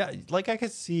 So yeah, like I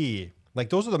could see,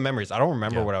 like those are the memories. I don't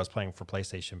remember what I was playing for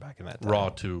PlayStation back in that time. Raw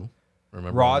 2.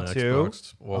 Remember Raw 2?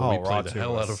 Well, we played the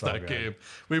hell out of that game.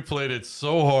 We played it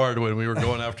so hard when we were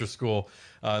going after school,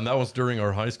 and that was during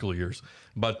our high school years.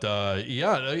 But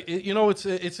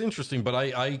it's interesting. But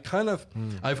I kind of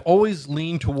I've always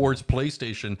leaned towards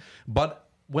PlayStation. But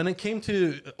when it came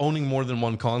to owning more than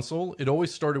one console, it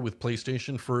always started with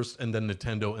PlayStation first, and then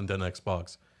Nintendo, and then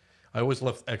Xbox. I always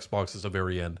left Xbox as the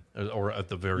very end, or at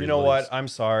the very. You know what? I'm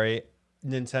sorry,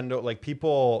 Nintendo. Like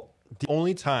people. The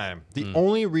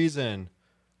only reason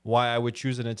why I would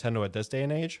choose a Nintendo at this day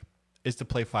and age is to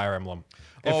play Fire Emblem.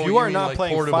 If you are not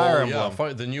playing portable, Fire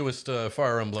Emblem, the newest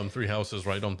Fire Emblem Three Houses,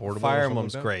 right, on portable. Fire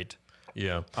Emblem's great.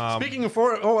 Yeah. Speaking of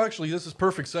actually, this is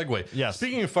perfect segue. Yes.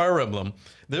 Speaking of Fire Emblem,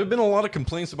 there have been a lot of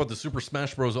complaints about the Super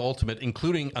Smash Bros. Ultimate,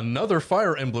 including another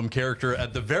Fire Emblem character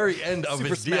at the very end of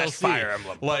its DLC. Fire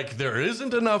Emblem. Like there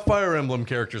isn't enough Fire Emblem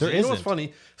characters. You know what's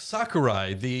funny?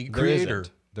 Sakurai, the creator.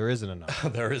 There isn't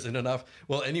enough. There isn't enough.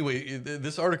 Well, anyway,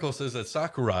 this article says that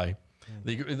Sakurai,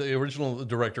 the original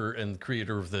director and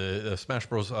creator of the Smash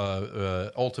Bros.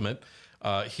 Ultimate,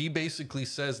 he basically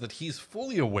says that he's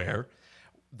fully aware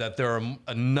that there are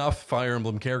enough Fire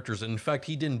Emblem characters. And in fact,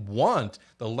 he didn't want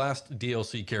the last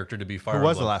DLC character to be Fire Emblem. Who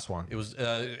was the last one? It was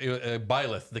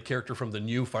Byleth, the character from the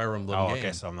new Fire Emblem game.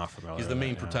 Okay, so I'm not familiar. He's the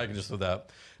main protagonist of that.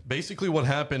 Basically, what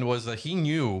happened was that he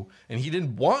knew, and he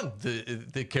didn't want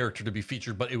the character to be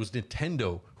featured, but it was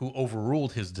Nintendo who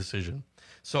overruled his decision.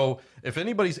 So, if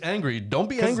anybody's angry, don't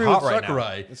be angry with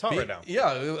Sakurai. It's hot right now.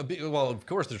 Yeah, well, of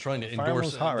course, they're trying to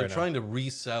endorse it. They're trying to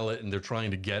resell it, and they're trying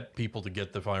to get people to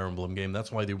get the Fire Emblem game.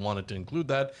 That's why they wanted to include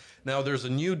that. Now, there's a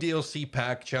new DLC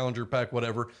pack, Challenger pack,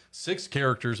 whatever. 6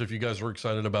 characters, if you guys are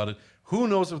excited about it. Who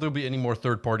knows if there'll be any more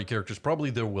third-party characters?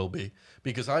 Probably there will be,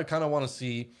 because I kind of want to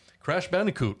see Crash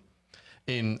Bandicoot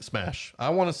in Smash. I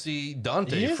want to see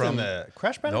Dante He is from in the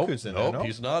Crash Bandicoot's in there. Nope, No?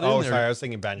 he's not in Oh, there. sorry, I was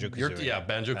thinking Banjo-Kazooie. Yeah,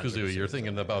 Banjo-Kazooie. You're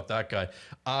thinking about that guy.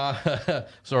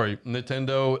 Sorry,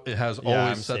 Nintendo has I'm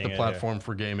always set seeing the it platform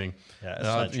for gaming. Yeah, it's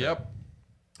not true. Yep.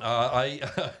 I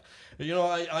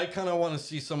kind of want to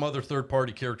see some other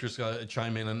third-party characters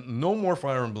chime in, and no more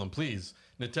Fire Emblem, please.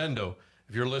 Nintendo,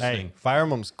 if you're listening, Hey, Fire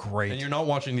Emblem's great. and you're not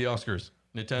watching the Oscars,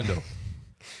 Nintendo,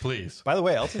 please. By the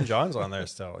way, Elton John's on there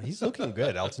still. He's looking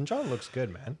good. Elton John looks good,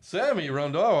 man. Sammy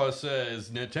Rondawa says,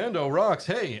 Nintendo rocks.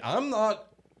 Hey, I'm not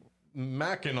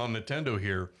macking on Nintendo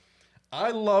here.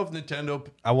 I love Nintendo.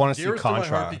 I want to see dearest to my heart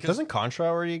Contra. because Doesn't Contra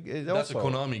already? that's a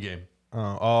Konami game.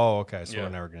 Oh, okay. So Yeah. we're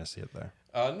never going to see it there.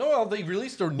 No, well, they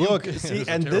released their new Look, It see, was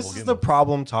a and terrible this is game, the though.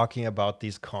 problem talking about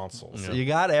these consoles. Yeah. You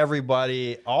got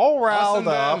everybody all Us riled and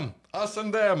up. them. Us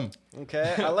and them.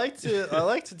 Okay, I like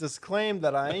to disclaim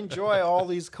that I enjoy all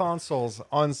these consoles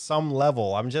on some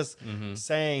level. I'm just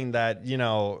saying that,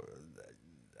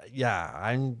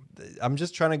 I'm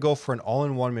just trying to go for an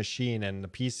all-in-one machine, and the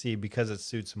PC, because it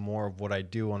suits more of what I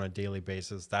do on a daily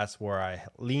basis, that's where I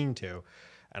lean to.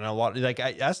 And a lot, like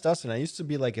I asked Dustin, I used to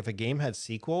be like, if a game had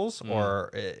sequels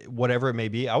or whatever it may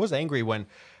be, I was angry when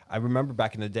I remember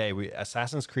back in the day,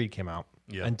 Assassin's Creed came out,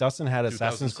 and Dustin had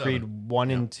Assassin's 2007. Creed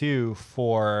 1 and 2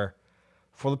 for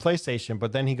the PlayStation,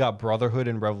 but then he got Brotherhood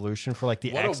and Revolution for like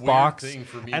the What a weird Xbox, thing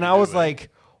for me and to I was do, eh? like,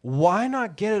 why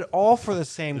not get it all for the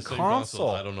same, The same console?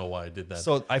 I don't know why I did that.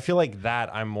 So I feel like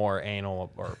that I'm more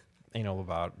anal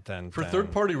about than For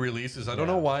third-party releases, I don't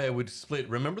Yeah. know why I would split.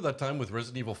 Remember that time with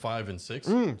Resident Evil 5 and 6?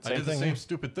 I same did the thing, same yeah.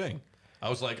 stupid thing. I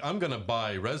was like, I'm going to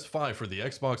buy Res 5 for the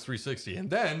Xbox 360 and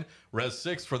then Res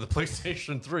 6 for the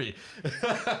PlayStation 3.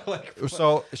 Like,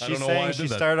 So I she's don't know why I saying did she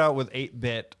that. started out with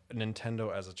 8-bit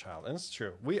Nintendo as a child, and it's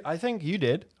true. I think you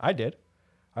did. I did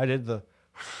the.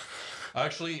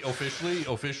 Actually,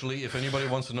 officially, if anybody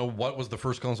wants to know what was the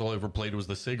first console I ever played, it was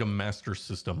the Sega Master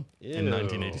System in Ew.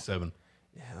 1987.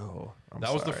 Oh,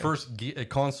 That was the first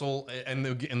console, and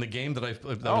the game that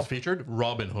was featured,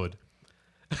 Robin Hood.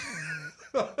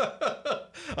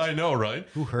 I know, right?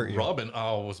 Who hurt you? Robin.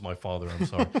 Oh, it was my father. I'm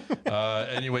sorry.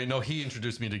 Anyway, no, he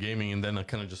introduced me to gaming, and then I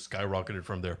kind of just skyrocketed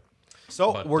from there.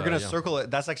 So But, we're gonna yeah. circle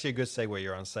it. That's actually a good segue.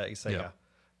 You're on Sega. Yeah.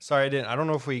 Sorry, I don't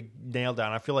know if we nailed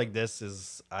down. I feel like this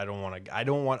is. I don't want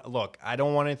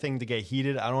anything to get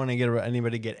heated. I don't want to get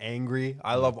anybody to get angry.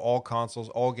 I love all consoles,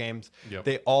 all games. Yep.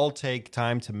 They all take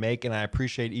time to make, and I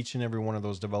appreciate each and every one of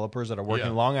those developers that are working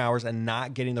Yeah. long hours and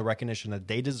not getting the recognition that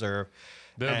they deserve.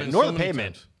 There have And- been nor so the many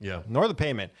payment. times. Yeah. Nor the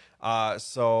payment.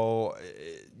 So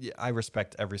I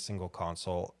respect every single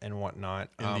console and whatnot.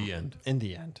 In the end. In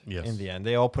the end. Yes. In the end.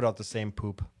 They all put out the same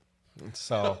poop.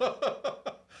 So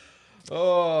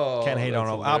Oh, can't hate on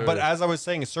that's them. But hilarious. as I was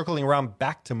saying, circling around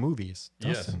back to movies.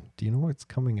 Yes. Dustin, do you know what's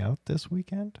coming out this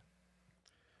weekend?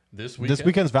 This weekend. This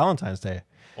weekend's Valentine's Day.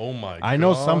 Oh my! I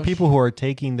know some gosh. people who are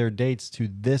taking their dates to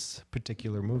this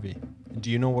particular movie.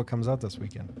 Do you know what comes out this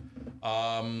weekend?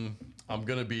 I'm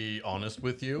gonna be honest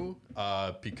with you,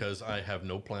 because I have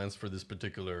no plans for this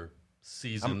particular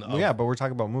season. Yeah, but we're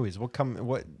talking about movies. What?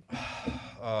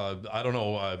 I don't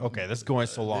know. Okay, this is going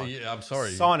so long. Yeah, I'm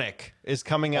sorry. Sonic is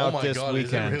coming Oh out my this God, is it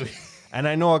weekend. really? And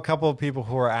I know a couple of people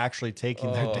who are actually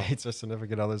taking their dates or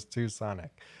significant others to Sonic.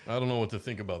 I don't know what to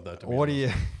think about that. To be What are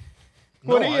honest. you?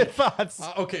 No, What are your thoughts?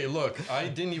 Okay, look, I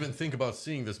didn't even think about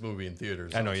seeing this movie in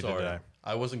theaters. I know I'm you did sorry. that.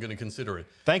 I wasn't going to consider it.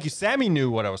 Thank you. Sammy knew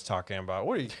what I was talking about.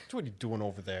 What are you doing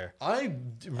over there?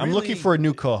 I'm looking for a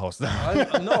new co-host.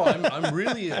 I'm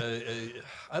really.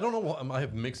 I don't know. I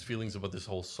have mixed feelings about this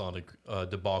whole Sonic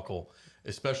debacle,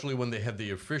 especially when they had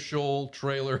the official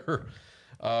trailer.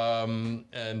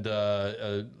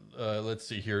 Let's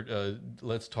see here.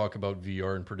 Let's talk about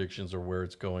VR and predictions or where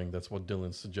it's going. That's what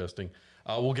Dylan's suggesting.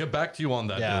 We'll get back to you on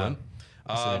that, Yeah. Dylan.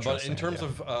 But interesting in terms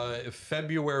of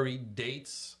February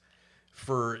dates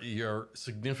for your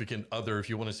significant other, if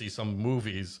you want to see some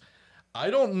movies, I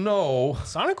don't know.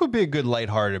 Sonic would be a good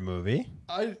lighthearted movie.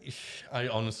 I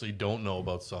honestly don't know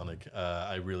about Sonic.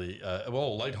 I really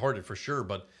lighthearted for sure,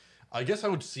 but I guess I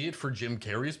would see it for Jim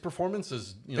Carrey's performance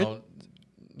as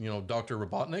Dr.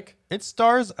 Robotnik. It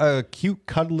stars a cute,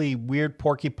 cuddly, weird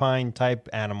porcupine type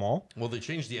animal. Well, they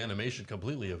changed the animation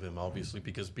completely of him, obviously,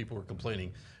 because people were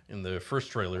complaining in the first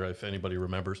trailer, if anybody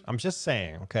remembers. I'm just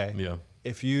saying, okay? Yeah.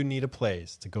 If you need a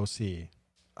place to go see,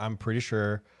 I'm pretty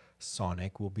sure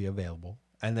Sonic will be available.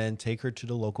 And then take her to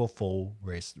the local full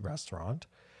race restaurant.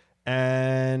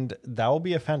 And that will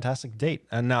be a fantastic date.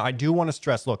 And now I do want to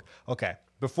stress, look, okay,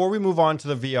 before we move on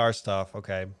to the VR stuff,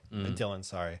 okay, Dylan,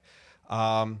 sorry.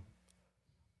 I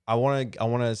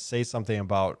want to say something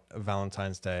about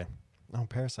Valentine's Day. Oh,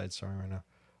 Parasite's starting right now.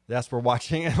 Yes, we're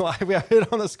watching it live. We have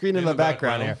it on the screen in the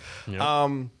background here.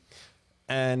 Yeah.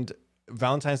 And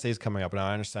Valentine's Day is coming up, and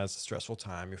I understand it's a stressful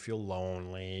time. You feel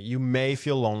lonely. You may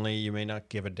feel lonely. You may not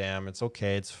give a damn. It's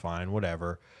okay. It's fine.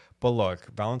 Whatever. But look,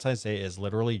 Valentine's Day is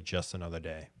literally just another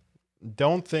day.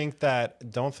 Don't think that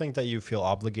you feel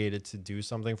obligated to do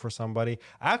something for somebody.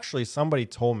 Actually, somebody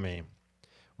told me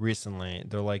recently,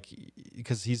 they're like,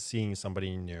 because he's seeing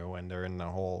somebody new, and they're in the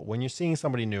whole, when you're seeing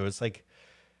somebody new, it's like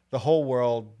the whole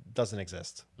world doesn't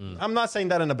exist. I'm not saying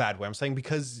that in a bad way. I'm saying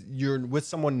because you're with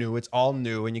someone new, it's all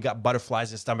new, and you got butterflies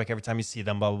in your stomach every time you see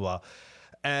them, blah, blah, blah.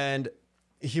 And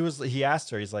he asked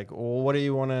her, he's like, well, what do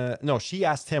you want to, no, she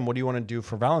asked him, what do you want to do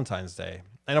for Valentine's Day?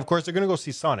 And of course, they're going to go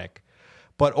see Sonic.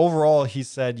 But overall, he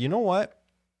said, you know what?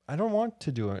 I don't want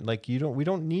to do it. Like, we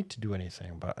don't need to do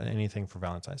anything for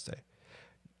Valentine's Day.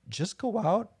 Just go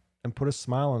out and put a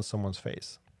smile on someone's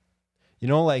face. You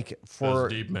know, like for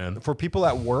That's deep, man. For people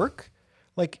at work,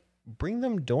 like bring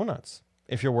them donuts.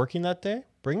 If you're working that day,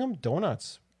 bring them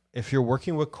donuts. If you're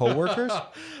working with coworkers,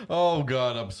 Oh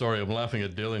God, I'm sorry. I'm laughing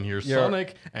at Dylan here.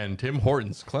 Sonic and Tim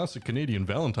Hortons, classic Canadian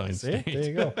Valentine's see, Day. there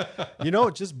you go. You know,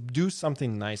 just do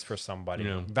something nice for somebody.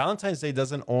 Yeah. Valentine's Day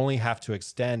doesn't only have to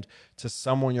extend to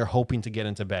someone you're hoping to get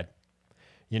into bed.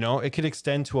 You know, it could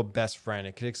extend to a best friend.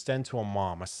 It could extend to a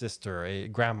mom, a sister, a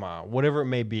grandma, whatever it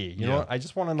may be. You know what? I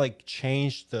just want to like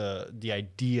change the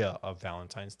idea of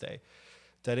Valentine's Day,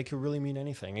 that it could really mean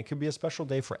anything. It could be a special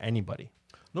day for anybody.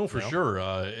 No, for sure.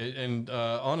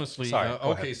 Honestly, Sorry,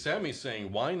 go okay, ahead. Sammy's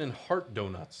saying wine and heart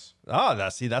donuts. Oh,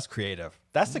 that's creative.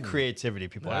 That's the creativity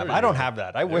people have. you I don't go. have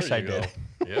that. I wish There I you did.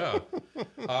 go.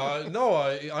 Yeah. No,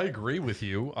 I agree with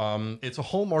you. It's a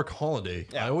Hallmark holiday.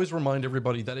 Yeah. I always remind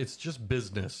everybody that it's just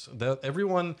business, that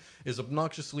everyone is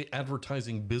obnoxiously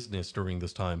advertising business during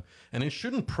this time. And it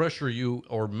shouldn't pressure you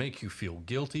or make you feel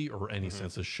guilty or any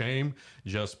sense of shame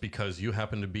just because you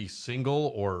happen to be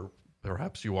single, or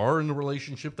perhaps you are in a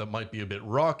relationship that might be a bit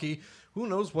rocky. Who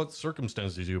knows what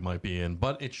circumstances you might be in,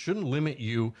 but it shouldn't limit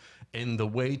you in the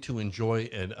way to enjoy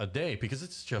a day, because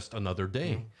it's just another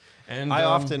day. And I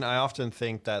often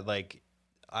think that like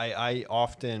I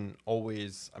often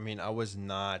always, I mean, I was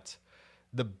not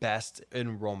the best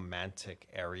in romantic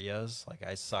areas. Like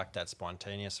I sucked at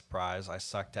spontaneous surprise. I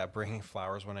sucked at bringing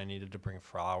flowers when I needed to bring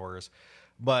flowers.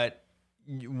 But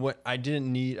what I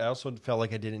didn't need, I also felt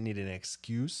like I didn't need an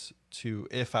excuse to,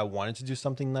 if I wanted to do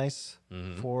something nice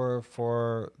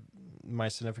for my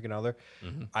significant other,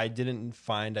 I didn't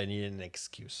find I needed an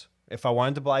excuse. If I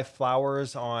wanted to buy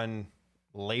flowers on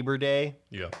Labor Day,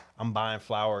 yeah. I'm buying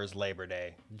flowers Labor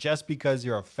Day, just because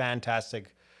you're a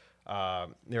fantastic I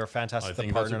partner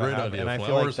think that's a to great have. idea. And I feel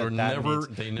Flowers like are that never, means,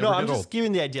 they never no, I'm get just old.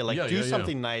 giving the idea, like Yeah, do yeah,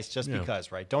 something nice just Yeah.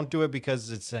 because, right? Don't do it because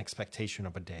it's an expectation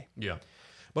of a day. Yeah.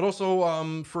 But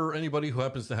also, for anybody who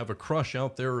happens to have a crush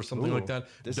out there or something Ooh, like that,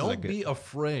 this is a don't good- be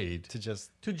afraid To just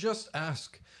to just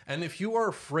ask. And if you are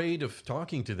afraid of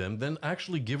talking to them, then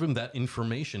actually give them that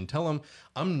information. Tell them,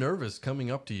 I'm nervous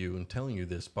coming up to you and telling you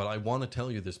this, but I want to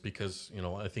tell you this because, you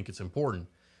know, I think it's important.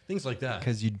 Things like that.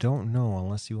 because you don't know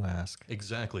unless you ask.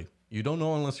 Exactly. You don't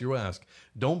know unless you ask.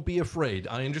 Don't be afraid.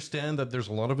 I understand that there's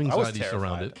a lot of I was anxiety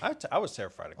terrified. surrounded. I was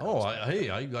terrified of Oh, girls.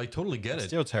 I totally get it.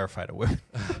 Still terrified of women.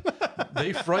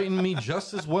 They frighten me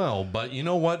just as well. But you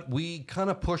know what? We kind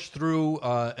of push through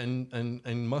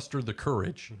and muster the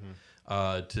courage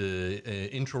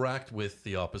to interact with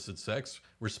the opposite sex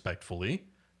respectfully.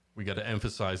 We got to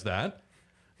emphasize that.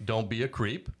 Don't be a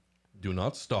creep. Do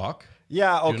not stalk.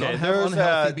 Yeah, Do not okay. have There's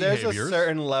unhealthy a behaviors.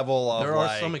 certain level of There are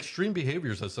like, some extreme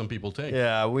behaviors that some people take.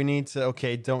 yeah, we need to.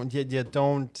 Okay, don't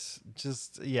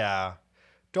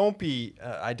don't be.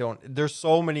 I don't. There's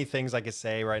so many things I could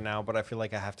say right now, but I feel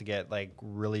like I have to get like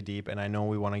really deep. And I know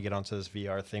we want to get onto this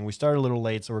VR thing. We started a little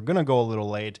late, so we're gonna go a little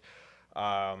late.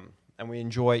 And we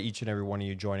enjoy each and every one of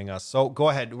you joining us. So go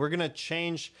ahead. We're gonna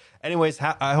change. Anyways,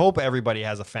 I hope everybody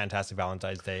has a fantastic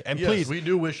Valentine's Day. And Yes, please, we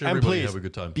do wish and everybody please, have a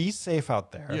good time. Be safe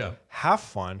out there. Yeah. Have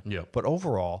fun. Yeah. But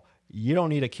overall, you don't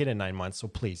need a kid in 9 months, so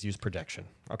please use protection.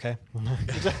 Okay.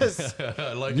 Just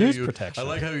I like use how you, protection. I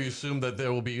like how you assume that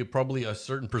there will be probably a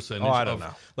certain percentage. Oh, I don't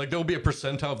know. Like there will be a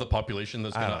percentile of the population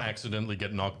that's going to accidentally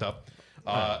get knocked up.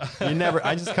 you never.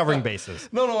 I'm just covering bases.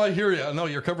 No, I hear you. No,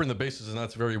 you're covering the bases, and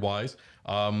that's very wise.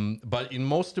 But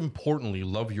most importantly,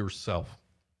 love yourself.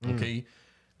 Okay,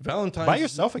 Valentine's. Buy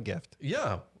yourself a gift.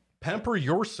 Yeah, pamper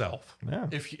yourself. Yeah.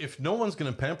 If no one's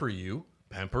going to pamper you,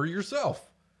 pamper yourself.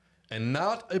 and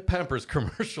not a Pampers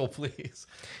commercial, please.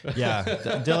 Yeah,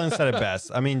 Dylan said it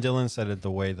best. I mean, Dylan said it the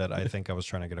way that I think I was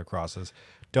trying to get across is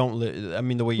I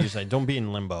mean, the way you say, don't be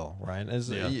in limbo, right?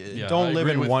 Yeah, don't I live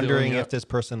agree in with wondering Dylan, if this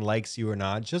person likes you or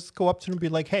not. Just go up to them and be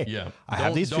like, hey, I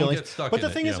have these don't feelings. get stuck But in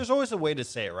the thing it, is, there's always a way to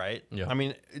say it, right? Yeah. I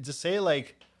mean, to say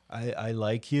like, I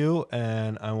like you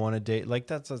and I want to date, like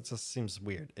that just seems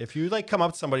weird. If you like come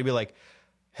up to somebody and be like,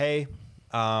 hey,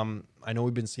 I know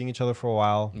we've been seeing each other for a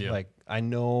while. Yeah. Like, I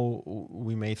know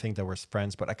we may think that we're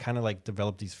friends, but I kind of like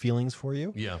developed these feelings for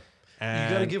you. Yeah.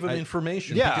 And You got to give them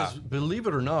information. yeah. Because believe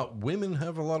it or not, women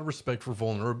have a lot of respect for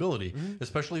vulnerability,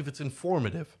 especially if it's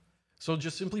informative. So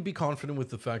just simply be confident with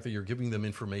the fact that you're giving them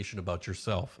information about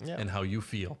yourself and how you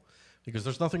feel. Because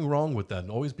there's nothing wrong with that.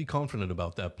 And always be confident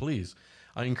about that, please.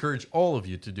 I encourage all of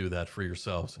you to do that for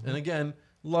yourselves. And again,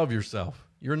 love yourself.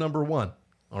 You're number one.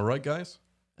 All right, guys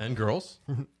and girls?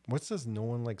 What says no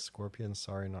one likes scorpions?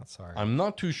 Sorry, not sorry. I'm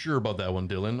not too sure about that one,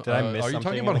 Dylan. Did I miss Are you something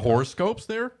talking in about the horoscopes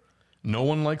there? No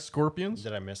one likes scorpions?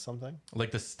 Did I miss something?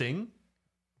 Like the sting?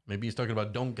 Maybe he's talking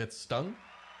about don't get stung?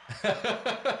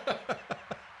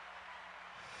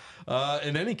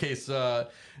 In any case,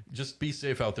 just be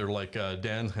safe out there, like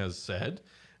Dan has said.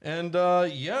 And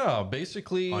yeah,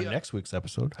 basically... On next week's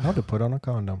episode, how to put on a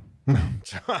condom.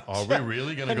 Are we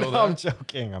really going to go No, there? I'm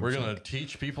joking. We're going to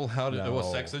teach people how to...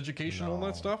 sex education, all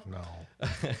that stuff? No.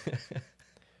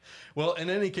 Well,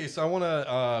 in any case, I want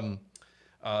to...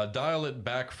 dial it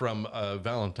back from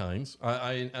Valentine's.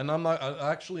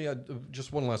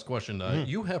 Just one last question.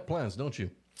 You have plans, don't you?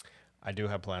 I do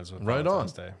have plans with Right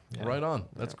Valentine's on. Day. Yeah. Right on.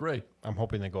 That's great. I'm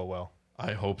hoping they go well.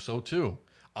 I hope so too.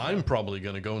 I'm probably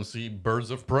going to go and see Birds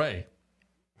of Prey.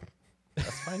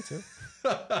 That's fine too.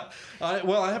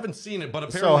 I haven't seen it, but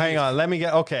apparently... So hang on. Let me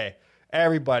get... Okay.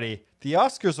 Everybody, the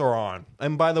Oscars are on.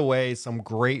 And by the way, some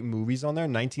great movies on there.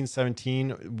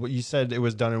 1917, you said it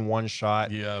was done in one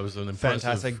shot. Yeah, it was an impressive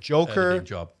Fantastic. Joker. editing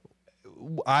job.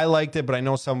 I liked it, but I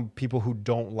know some people who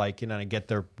don't like it, and I get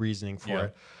their reasoning for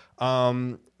it.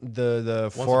 The Upon a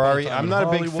Ferrari. Time I'm in not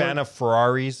a big Hollywood. fan of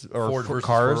Ferraris or Ford versus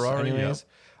cars, Ferrari, anyways.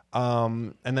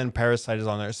 And then Parasite is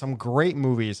on there. Some great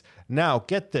movies. Now,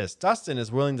 get this: Dustin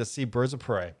is willing to see Birds of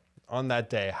Prey on that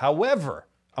day. However,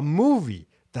 a movie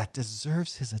that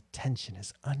deserves his attention,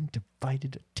 his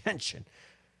undivided attention,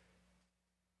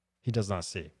 he does not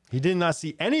see. He did not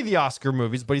see any of the Oscar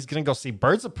movies, but he's going to go see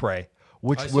Birds of Prey,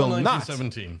 which I will saw not.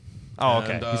 1917. Oh,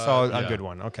 okay. And, You saw a yeah. good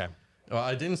one. Okay.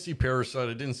 I didn't see Parasite.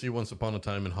 I didn't see Once Upon a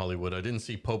Time in Hollywood. I didn't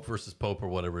see Pope versus Pope or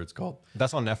whatever it's called.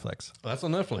 That's on Netflix. That's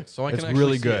on Netflix, so I It's can actually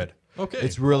really see good. it. Okay.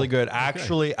 It's really good.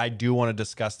 Actually, I do want to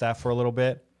discuss that for a little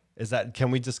bit. Can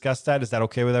we discuss that? Is that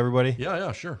okay with everybody?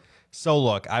 Yeah, sure. So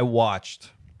look, I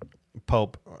watched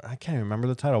Pope. I can't even remember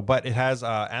the title, but it has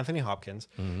Anthony Hopkins,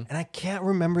 and I can't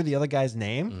remember the other guy's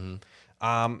name.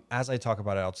 As I talk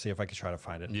about it, I'll see if I can try to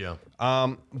find it. Yeah.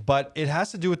 But it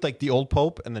has to do with like the old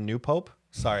Pope and the new Pope.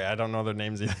 Sorry, I don't know their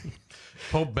names either.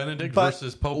 Pope Benedict But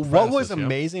versus Pope Francis. what was yeah?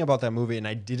 amazing about that movie, and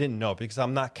I didn't know because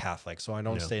I'm not Catholic, so I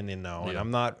don't stay in the know, and Yeah.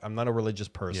 I'm not a religious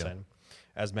person,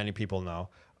 as many people know.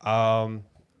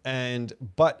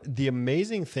 But the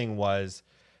amazing thing was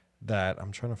that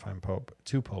I'm trying to find Pope,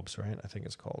 two popes, right? I think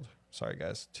it's called. Sorry,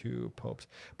 guys, two popes.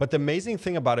 But the amazing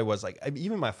thing about it was like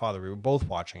even my father, we were both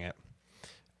watching it,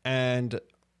 and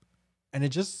it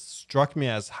just struck me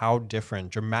as how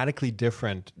dramatically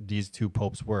different these two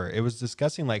popes were. It was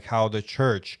discussing like how the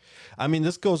church, I mean,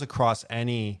 this goes across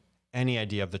any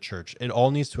idea of the church. It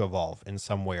all needs to evolve in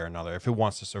some way or another if it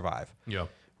wants to survive. Yeah.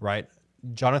 Right?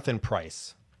 Jonathan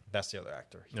Pryce, that's the other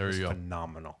actor. He There was you go.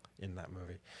 phenomenal in that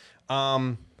movie.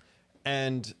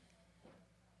 And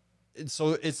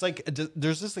so it's like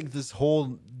there's this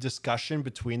whole discussion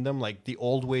between them, like the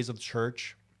old ways of the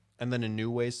church and then the new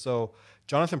ways. So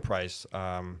Jonathan Pryce,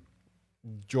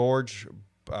 George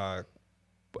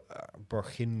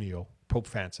Borginio, Pope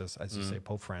Francis, as you say,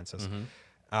 Pope Francis,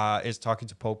 is talking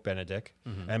to Pope Benedict,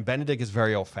 and Benedict is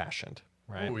very old-fashioned,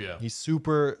 right? Oh, yeah. He's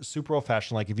super, super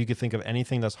old-fashioned. Like if you could think of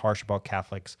anything that's harsh about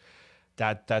Catholics,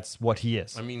 that's what he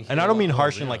is. I mean, and I don't mean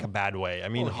harsh in yeah. like a bad way. I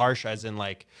mean harsh as in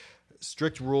like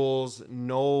strict rules,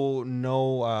 no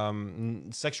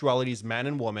sexuality is man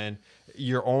and woman.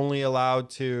 You're only allowed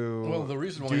to Well, the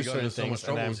reason why do he got certain into so much things, and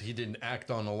trouble then- was he didn't act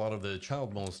on a lot of the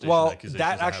child molestation well, accusations.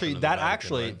 that happened in the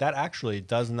Vatican, that actually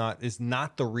is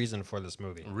not the reason for this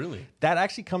movie. Really? That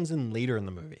actually comes in later in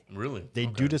the movie. Really? They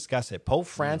do discuss it. Pope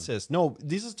Francis. No,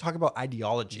 these is talk about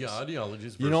ideologies. Yeah,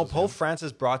 ideologies. You know, versus Pope him.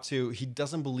 Francis he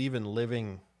doesn't believe in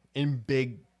living in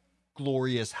big,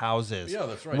 glorious houses. Yeah,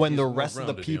 that's right. When He's the more rest of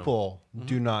the grounded, you know. people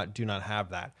do not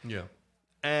have that. Yeah.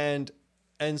 And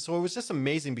And so it was just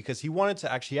amazing because he wanted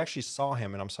to he actually saw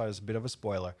him, and I'm sorry, it's a bit of a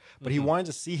spoiler, but he wanted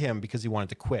to see him because he wanted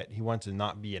to quit. He wanted to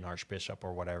not be an archbishop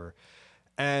or whatever.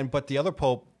 But the other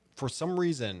pope, for some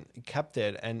reason, kept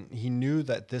it, and he knew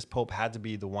that this pope had to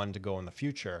be the one to go in the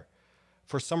future.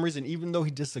 For some reason, even though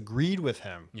he disagreed with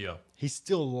him, he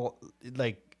still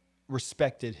like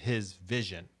respected his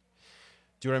vision.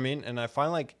 Do you know what I mean? And I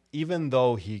find like even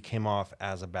though he came off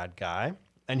as a bad guy,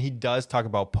 and he does talk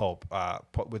about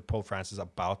with Pope Francis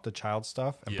about the child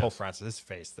stuff. And Pope Francis, his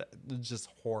face, that just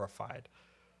horrified.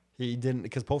 He didn't,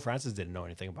 because Pope Francis didn't know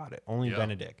anything about it. Only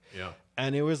Benedict. Yeah.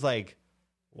 And it was like,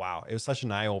 wow, it was such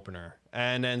an eye opener.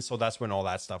 And then so that's when all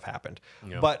that stuff happened.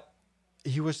 Yeah. But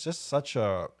he was just such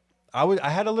a. I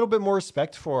had a little bit more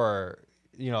respect for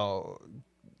the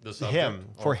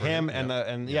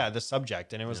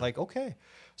subject, and it was like, okay,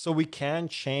 so we can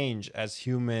change as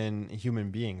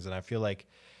human beings, and I feel like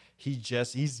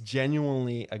he's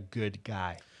genuinely a good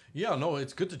guy. Yeah, no,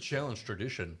 it's good to challenge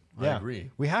tradition. I agree.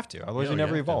 We have to, otherwise we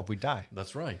never evolve. We die.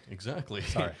 That's right, exactly.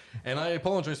 Sorry. And I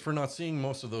apologize for not seeing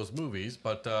most of those movies,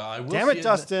 but I will. Damn it,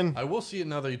 Dustin! I will see it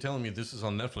now that you're telling me this is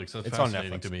on Netflix. That's it's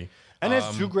fascinating on Netflix. To me. And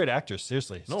it's two great actors,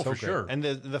 seriously. No, for sure. And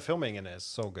the filming in it is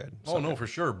so good. No, for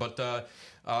sure. But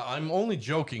I'm only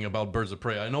joking about Birds of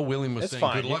Prey. I know William was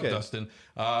saying good luck, Dustin.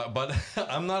 But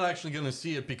I'm not actually going to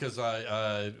see it because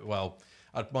I'd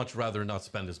much rather not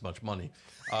spend as much money.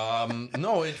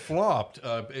 No, it flopped.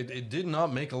 It did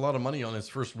not make a lot of money on its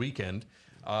first weekend.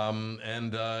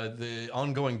 And the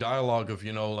ongoing dialogue of,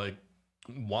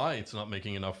 why it's not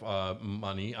making enough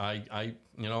money,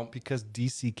 because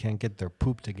DC can't get their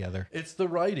poop together. It's the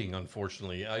writing,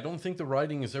 unfortunately. I don't think the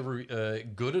writing is ever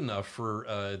good enough for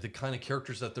the kind of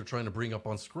characters that they're trying to bring up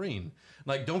on screen.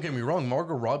 Like, don't get me wrong,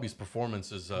 Margot Robbie's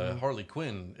performance as Harley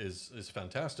Quinn is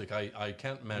fantastic. I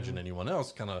can't imagine anyone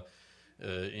else kind of,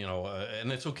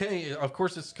 and it's okay. Of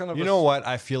course, it's kind of. You know what?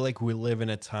 I feel like we live in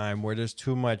a time where there's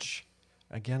too much.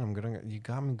 Again, you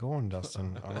got me going,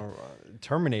 Dustin.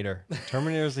 Terminator.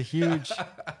 Terminator is a huge.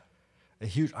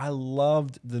 I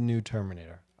loved the new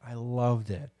Terminator. I loved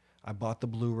it. I bought the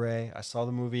Blu-ray. I saw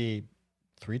the movie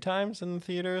 3 times in the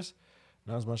theaters.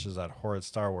 Not as much as that horrid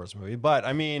Star Wars movie, but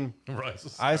I mean,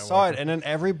 I saw it, and then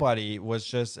everybody was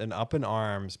just up in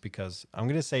arms because I'm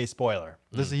going to say spoiler.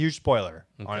 This is a huge spoiler,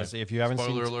 honestly. If you haven't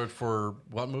spoiler alert for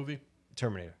what movie?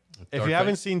 Terminator. If you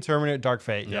haven't seen Terminator: Dark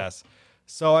Fate, yes.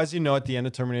 So as you know, at the end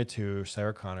of Terminator 2,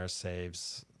 Sarah Connor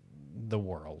saves the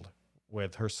world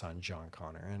with her son, John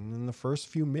Connor. And in the first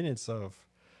few minutes of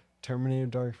Terminator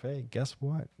Dark Fate, guess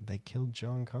what? They killed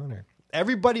John Connor.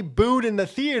 Everybody booed in the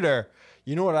theater.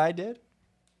 You know what I did?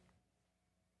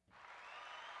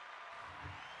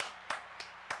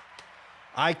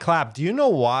 I clapped. Do you know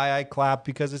why I clapped?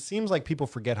 Because it seems like people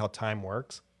forget how time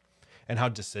works and how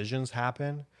decisions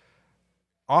happen.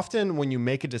 Often when you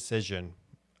make a decision,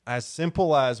 as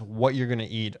simple as what you're going to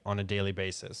eat on a daily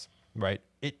basis, right?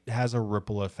 It has a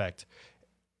ripple effect.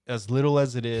 As little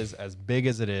as it is, as big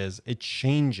as it is, it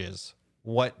changes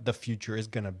what the future is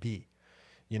going to be,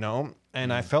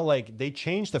 And I felt like they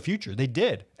changed the future. They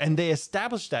did. And they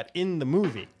established that in the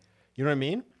movie. You know what I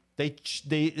mean? They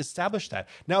established that.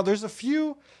 Now, there's a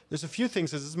few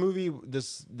things. This movie,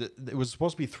 it was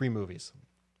supposed to be 3 movies.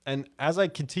 And as I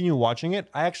continue watching it,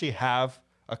 I actually have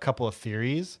a couple of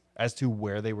theories as to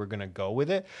where they were going to go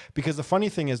with it. Because the funny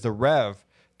thing is the Rev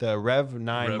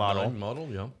 9 model,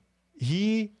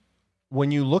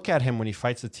 when you look at him when he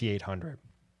fights the T-800,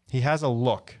 he has a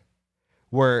look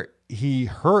where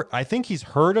I think he's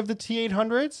heard of the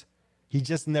T-800s. He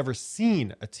just never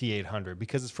seen a T-800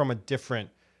 because it's from a different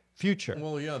future.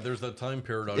 Well, yeah, there's that time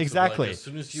paradox. Exactly. Like, as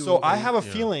soon as I have a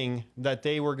feeling that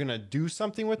they were going to do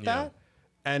something with that.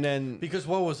 And then because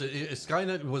what was it?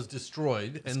 Skynet was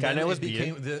destroyed, and then it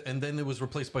became and then it was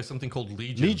replaced by something called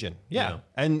Legion. Legion, yeah.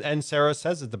 And Sarah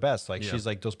says it the best. Like she's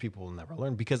like, those people will never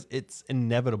learn because it's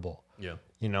inevitable. Yeah,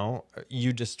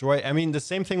 you destroy. I mean, the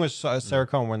same thing with Sarah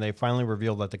Connor when they finally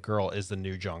revealed that the girl is the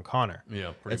new John Connor.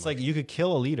 Yeah, it's like you could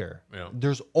kill a leader. Yeah.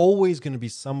 There's always going to be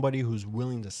somebody who's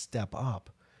willing to step up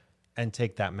and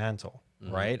take that mantle.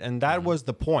 Right, and that was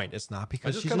the point. It's not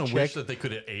because I just kind of wish that they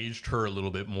could have aged her a little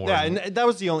bit more. Yeah, and that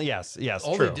was the only All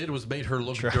they did was made her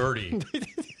look dirty.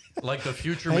 Like the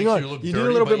future makes you look dirty, need a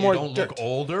little bit more don't look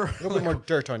older. A little bit more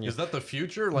dirt on you. Is that the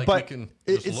future? Like but we can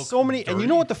it's look so many. dirty? And you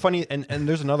know what the funny? And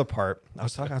there's another part. I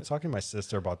was talking to my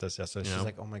sister about this yesterday. She's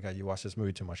like, "Oh my god, you watch this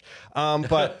movie too much."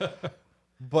 But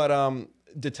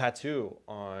the tattoo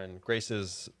on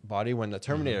Grace's body when the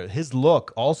Terminator, his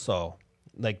look also.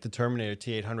 Like the Terminator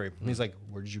T-800. He's like,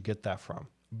 where did you get that from?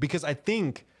 Because I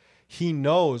think he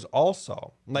knows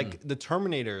also, like the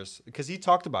Terminators, because he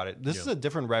talked about it. This is a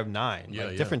different Rev 9,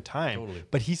 different time, totally.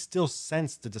 but he still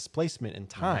sensed the displacement in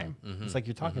time. It's like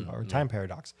you're talking about, or time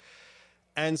paradox.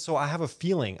 And so I have a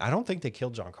feeling, I don't think they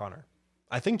killed John Connor.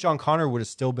 I think John Connor would have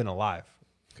still been alive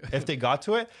if they got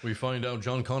to it. We find out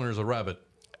John Connor's a rabbit.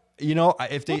 You know,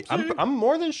 if they, I'm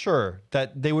more than sure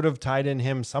that they would have tied in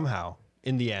him somehow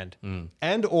in the end,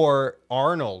 and or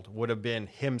Arnold would have been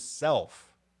himself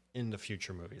in the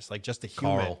future movies, like just the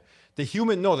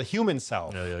human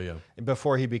self. Yeah.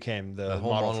 Before he became the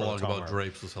whole model monologue for the about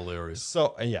drapes was hilarious.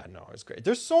 So it's great.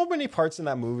 There's so many parts in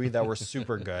that movie that were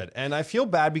super good, and I feel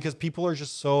bad because people are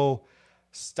just so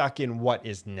stuck in what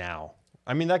is now.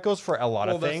 I mean, that goes for a lot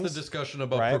of things. That's the discussion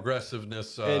about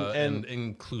progressiveness and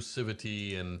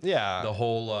inclusivity and the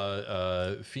whole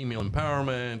female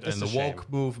empowerment and the woke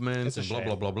movement and blah,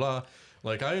 blah, blah, blah.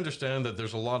 Like, I understand that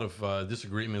there's a lot of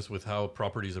disagreements with how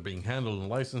properties are being handled and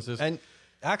licenses. And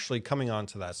actually, coming on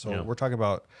to that, so we're talking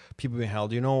about people being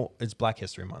held. You know, it's Black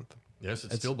History Month. Yes,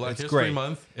 it's still Black History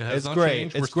Month. It has not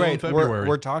changed. It's We're great. Still in February.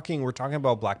 We're talking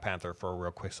about Black Panther for a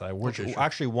real quick side, which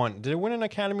actually won. Did it win an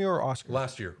Academy or Oscar?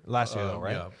 Last year. Though,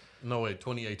 right? Yeah. No, wait,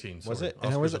 2018. Was sorry. it?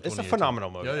 And it's a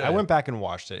phenomenal movie. Yeah, I went back and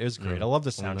watched it. It was great. I love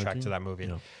the soundtrack to that movie.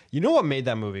 Yeah. You know what made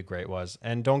that movie great was,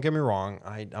 and don't get me wrong,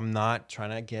 I'm not trying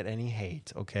to get any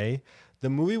hate, okay? The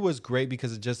movie was great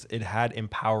because it had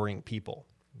empowering people,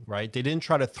 right? They didn't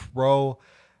try to throw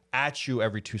at you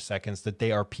every 2 seconds that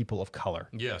they are people of color.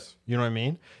 Yes. You know what I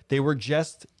mean? They were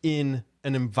just in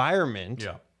an environment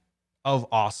of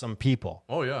awesome people.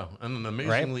 Oh, yeah. And an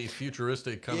amazingly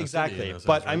futuristic kind of city,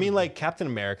 But I mean, like, Captain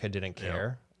America didn't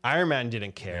care. Iron Man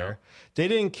didn't care. They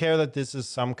didn't care that this is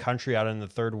some country out in the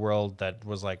third world that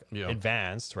was like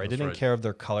advanced, right? They didn't care of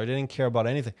their color. They didn't care about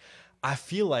anything. I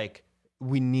feel like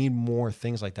we need more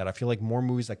things like that. I feel like more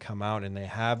movies that come out and they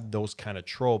have those kind of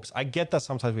tropes. I get that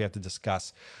sometimes we have to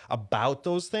discuss about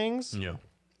those things. Yeah.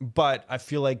 But I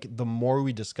feel like the more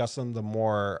we discuss them, the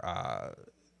more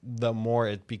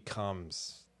it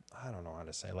becomes, I don't know how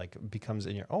to say, like it becomes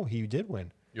in your, he did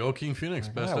win. Joaquin Phoenix,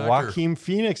 best actor. Joaquin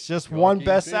Phoenix won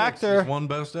Best Actor. Just won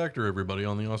Best Actor, everybody,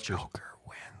 on the Oscars. Joker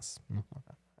wins.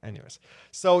 Anyways.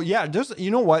 So, you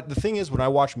know what? The thing is, when I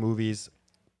watch movies,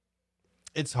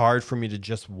 it's hard for me to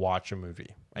just watch a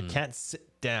movie. I can't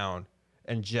sit down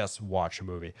and just watch a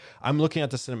movie. I'm looking at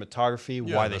the cinematography,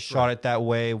 why they shot it that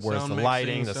way, where's the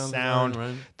lighting, the sound,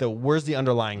 where's the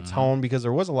underlying tone, because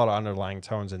there was a lot of underlying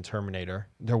tones in Terminator.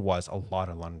 There was a lot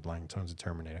of underlying tones in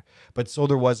Terminator. But so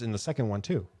there was in the second one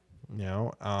too. You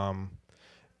know?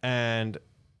 And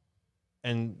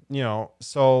you know,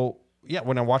 so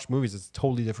when I watch movies, it's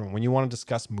totally different. When you want to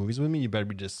discuss movies with me, you better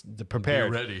be just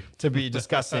prepared ready to be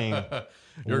discussing.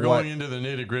 You're going into the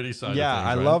nitty gritty side. Yeah, of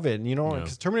things, I love it. And, you know,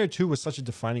 because Terminator 2 was such a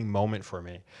defining moment for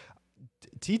me.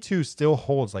 T2 still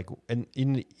holds like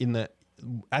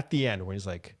at the end when he's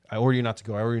like, I order you not to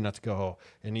go,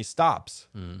 and he stops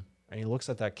and he looks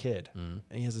at that kid and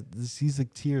he sees the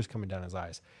tears coming down his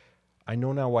eyes. I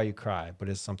know now why you cry, but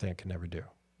it's something I can never do.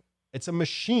 It's a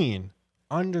machine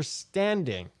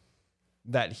understanding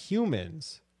that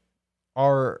humans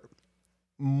are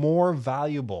more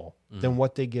valuable than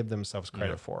what they give themselves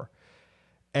credit for.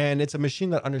 And it's a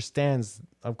machine that understands,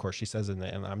 of course, she says and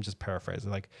I'm just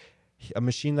paraphrasing, like a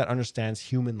machine that understands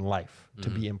human life to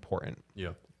be important.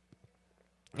 Yeah.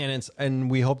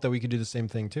 And we hope that we could do the same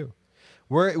thing too.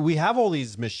 We have all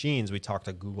these machines. We talk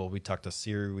to Google, we talk to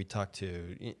Siri, we talk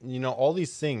to, all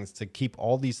these things to keep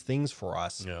all these things for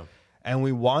us. Yeah. And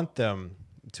we want them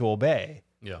to obey.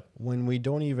 Yeah. When we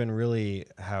don't even really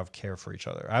have care for each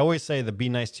other. I always say that be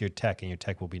nice to your tech and your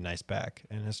tech will be nice back.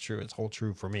 And it's true. It's whole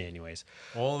true for me anyways.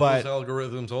 All those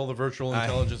algorithms, all the virtual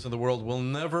intelligence in the world will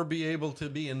never be able to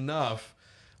be enough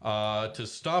to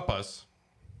stop us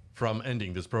from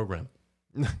ending this program.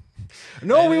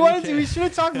 No, we should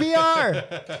have talked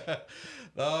VR.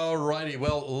 All righty.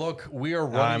 Well, look, we are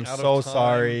running out of time. I'm so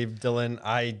sorry, Dylan.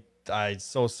 I'm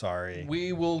so sorry.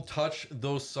 We will touch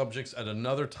those subjects at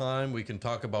another time. We can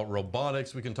talk about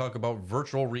robotics. We can talk about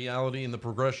virtual reality and the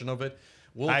progression of it.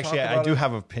 I do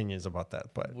have opinions about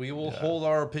that, but we will hold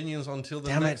our opinions until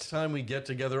the next time we get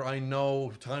together. I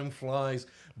know time flies,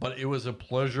 but it was a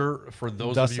pleasure for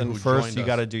those of you who first joined you us.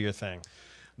 got to do your thing.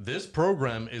 This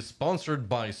program is sponsored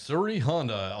by Surrey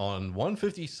Honda on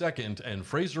 152nd and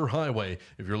Fraser Highway.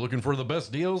 If you're looking for the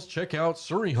best deals, check out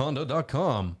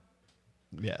surreyhonda.com.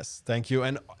 Yes, thank you.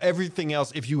 And everything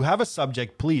else, if you have a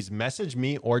subject, please message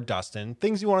me or Dustin.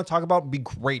 Things you want to talk about, be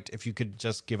great if you could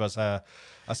just give us a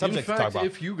subject In to talk fact, about.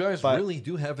 if you guys But- really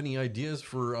do have any ideas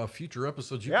for future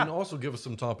episodes, you Yeah. can also give us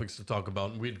some topics to talk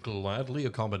about, and we'd gladly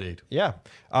accommodate. Yeah.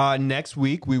 Next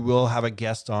week, we will have a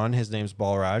guest on. His name's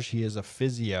Balraj. He is a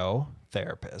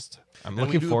physiotherapist. I'm And we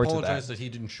looking do forward to apologize that. he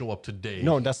didn't show up today.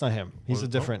 No, that's not him. He's Was a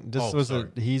it- different. This oh, was sorry.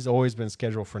 he's always been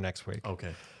scheduled for next week.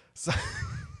 Okay. So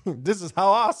this is how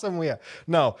awesome we are.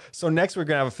 No, so next we're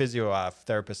gonna have a physio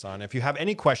therapist on. If you have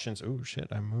any questions, oh shit,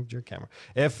 I moved your camera.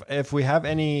 If we have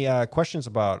any questions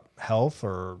about health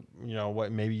or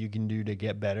what maybe you can do to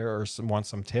get better or want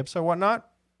some tips or whatnot,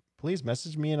 please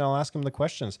message me and I'll ask him the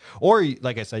questions. Or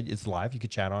like I said, it's live. You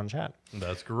could chat on chat.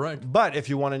 That's correct. But if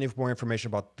you want any more information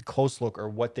about the Close Look or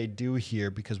what they do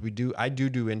here, because I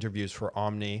do interviews for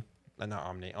Omni. Not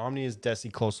Omni. Omni is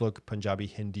Desi Close Look, Punjabi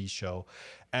Hindi show.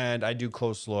 And I do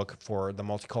Close Look for the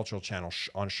Multicultural channel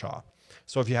on Shaw.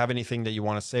 So if you have anything that you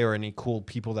want to say or any cool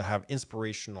people that have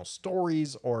inspirational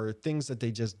stories or things that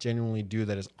they just genuinely do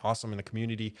that is awesome in the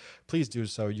community, please do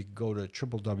so. You can go to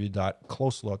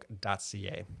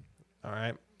www.closelook.ca. All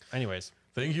right. Anyways.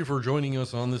 Thank you for joining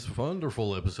us on this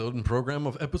wonderful episode and program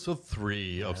of episode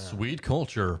 3 of Sweet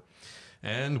Culture.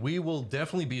 And we will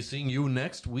definitely be seeing you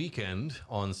next weekend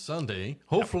on Sunday.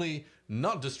 Hopefully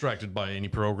not distracted by any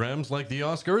programs like the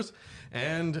Oscars.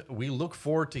 And we look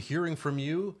forward to hearing from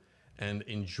you and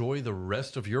enjoy the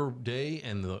rest of your day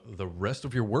and the rest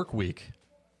of your work week.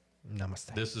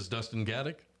 Namaste. This is Dustin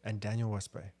Gaddick. And Daniel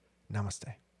Westbury.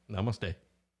 Namaste. Namaste.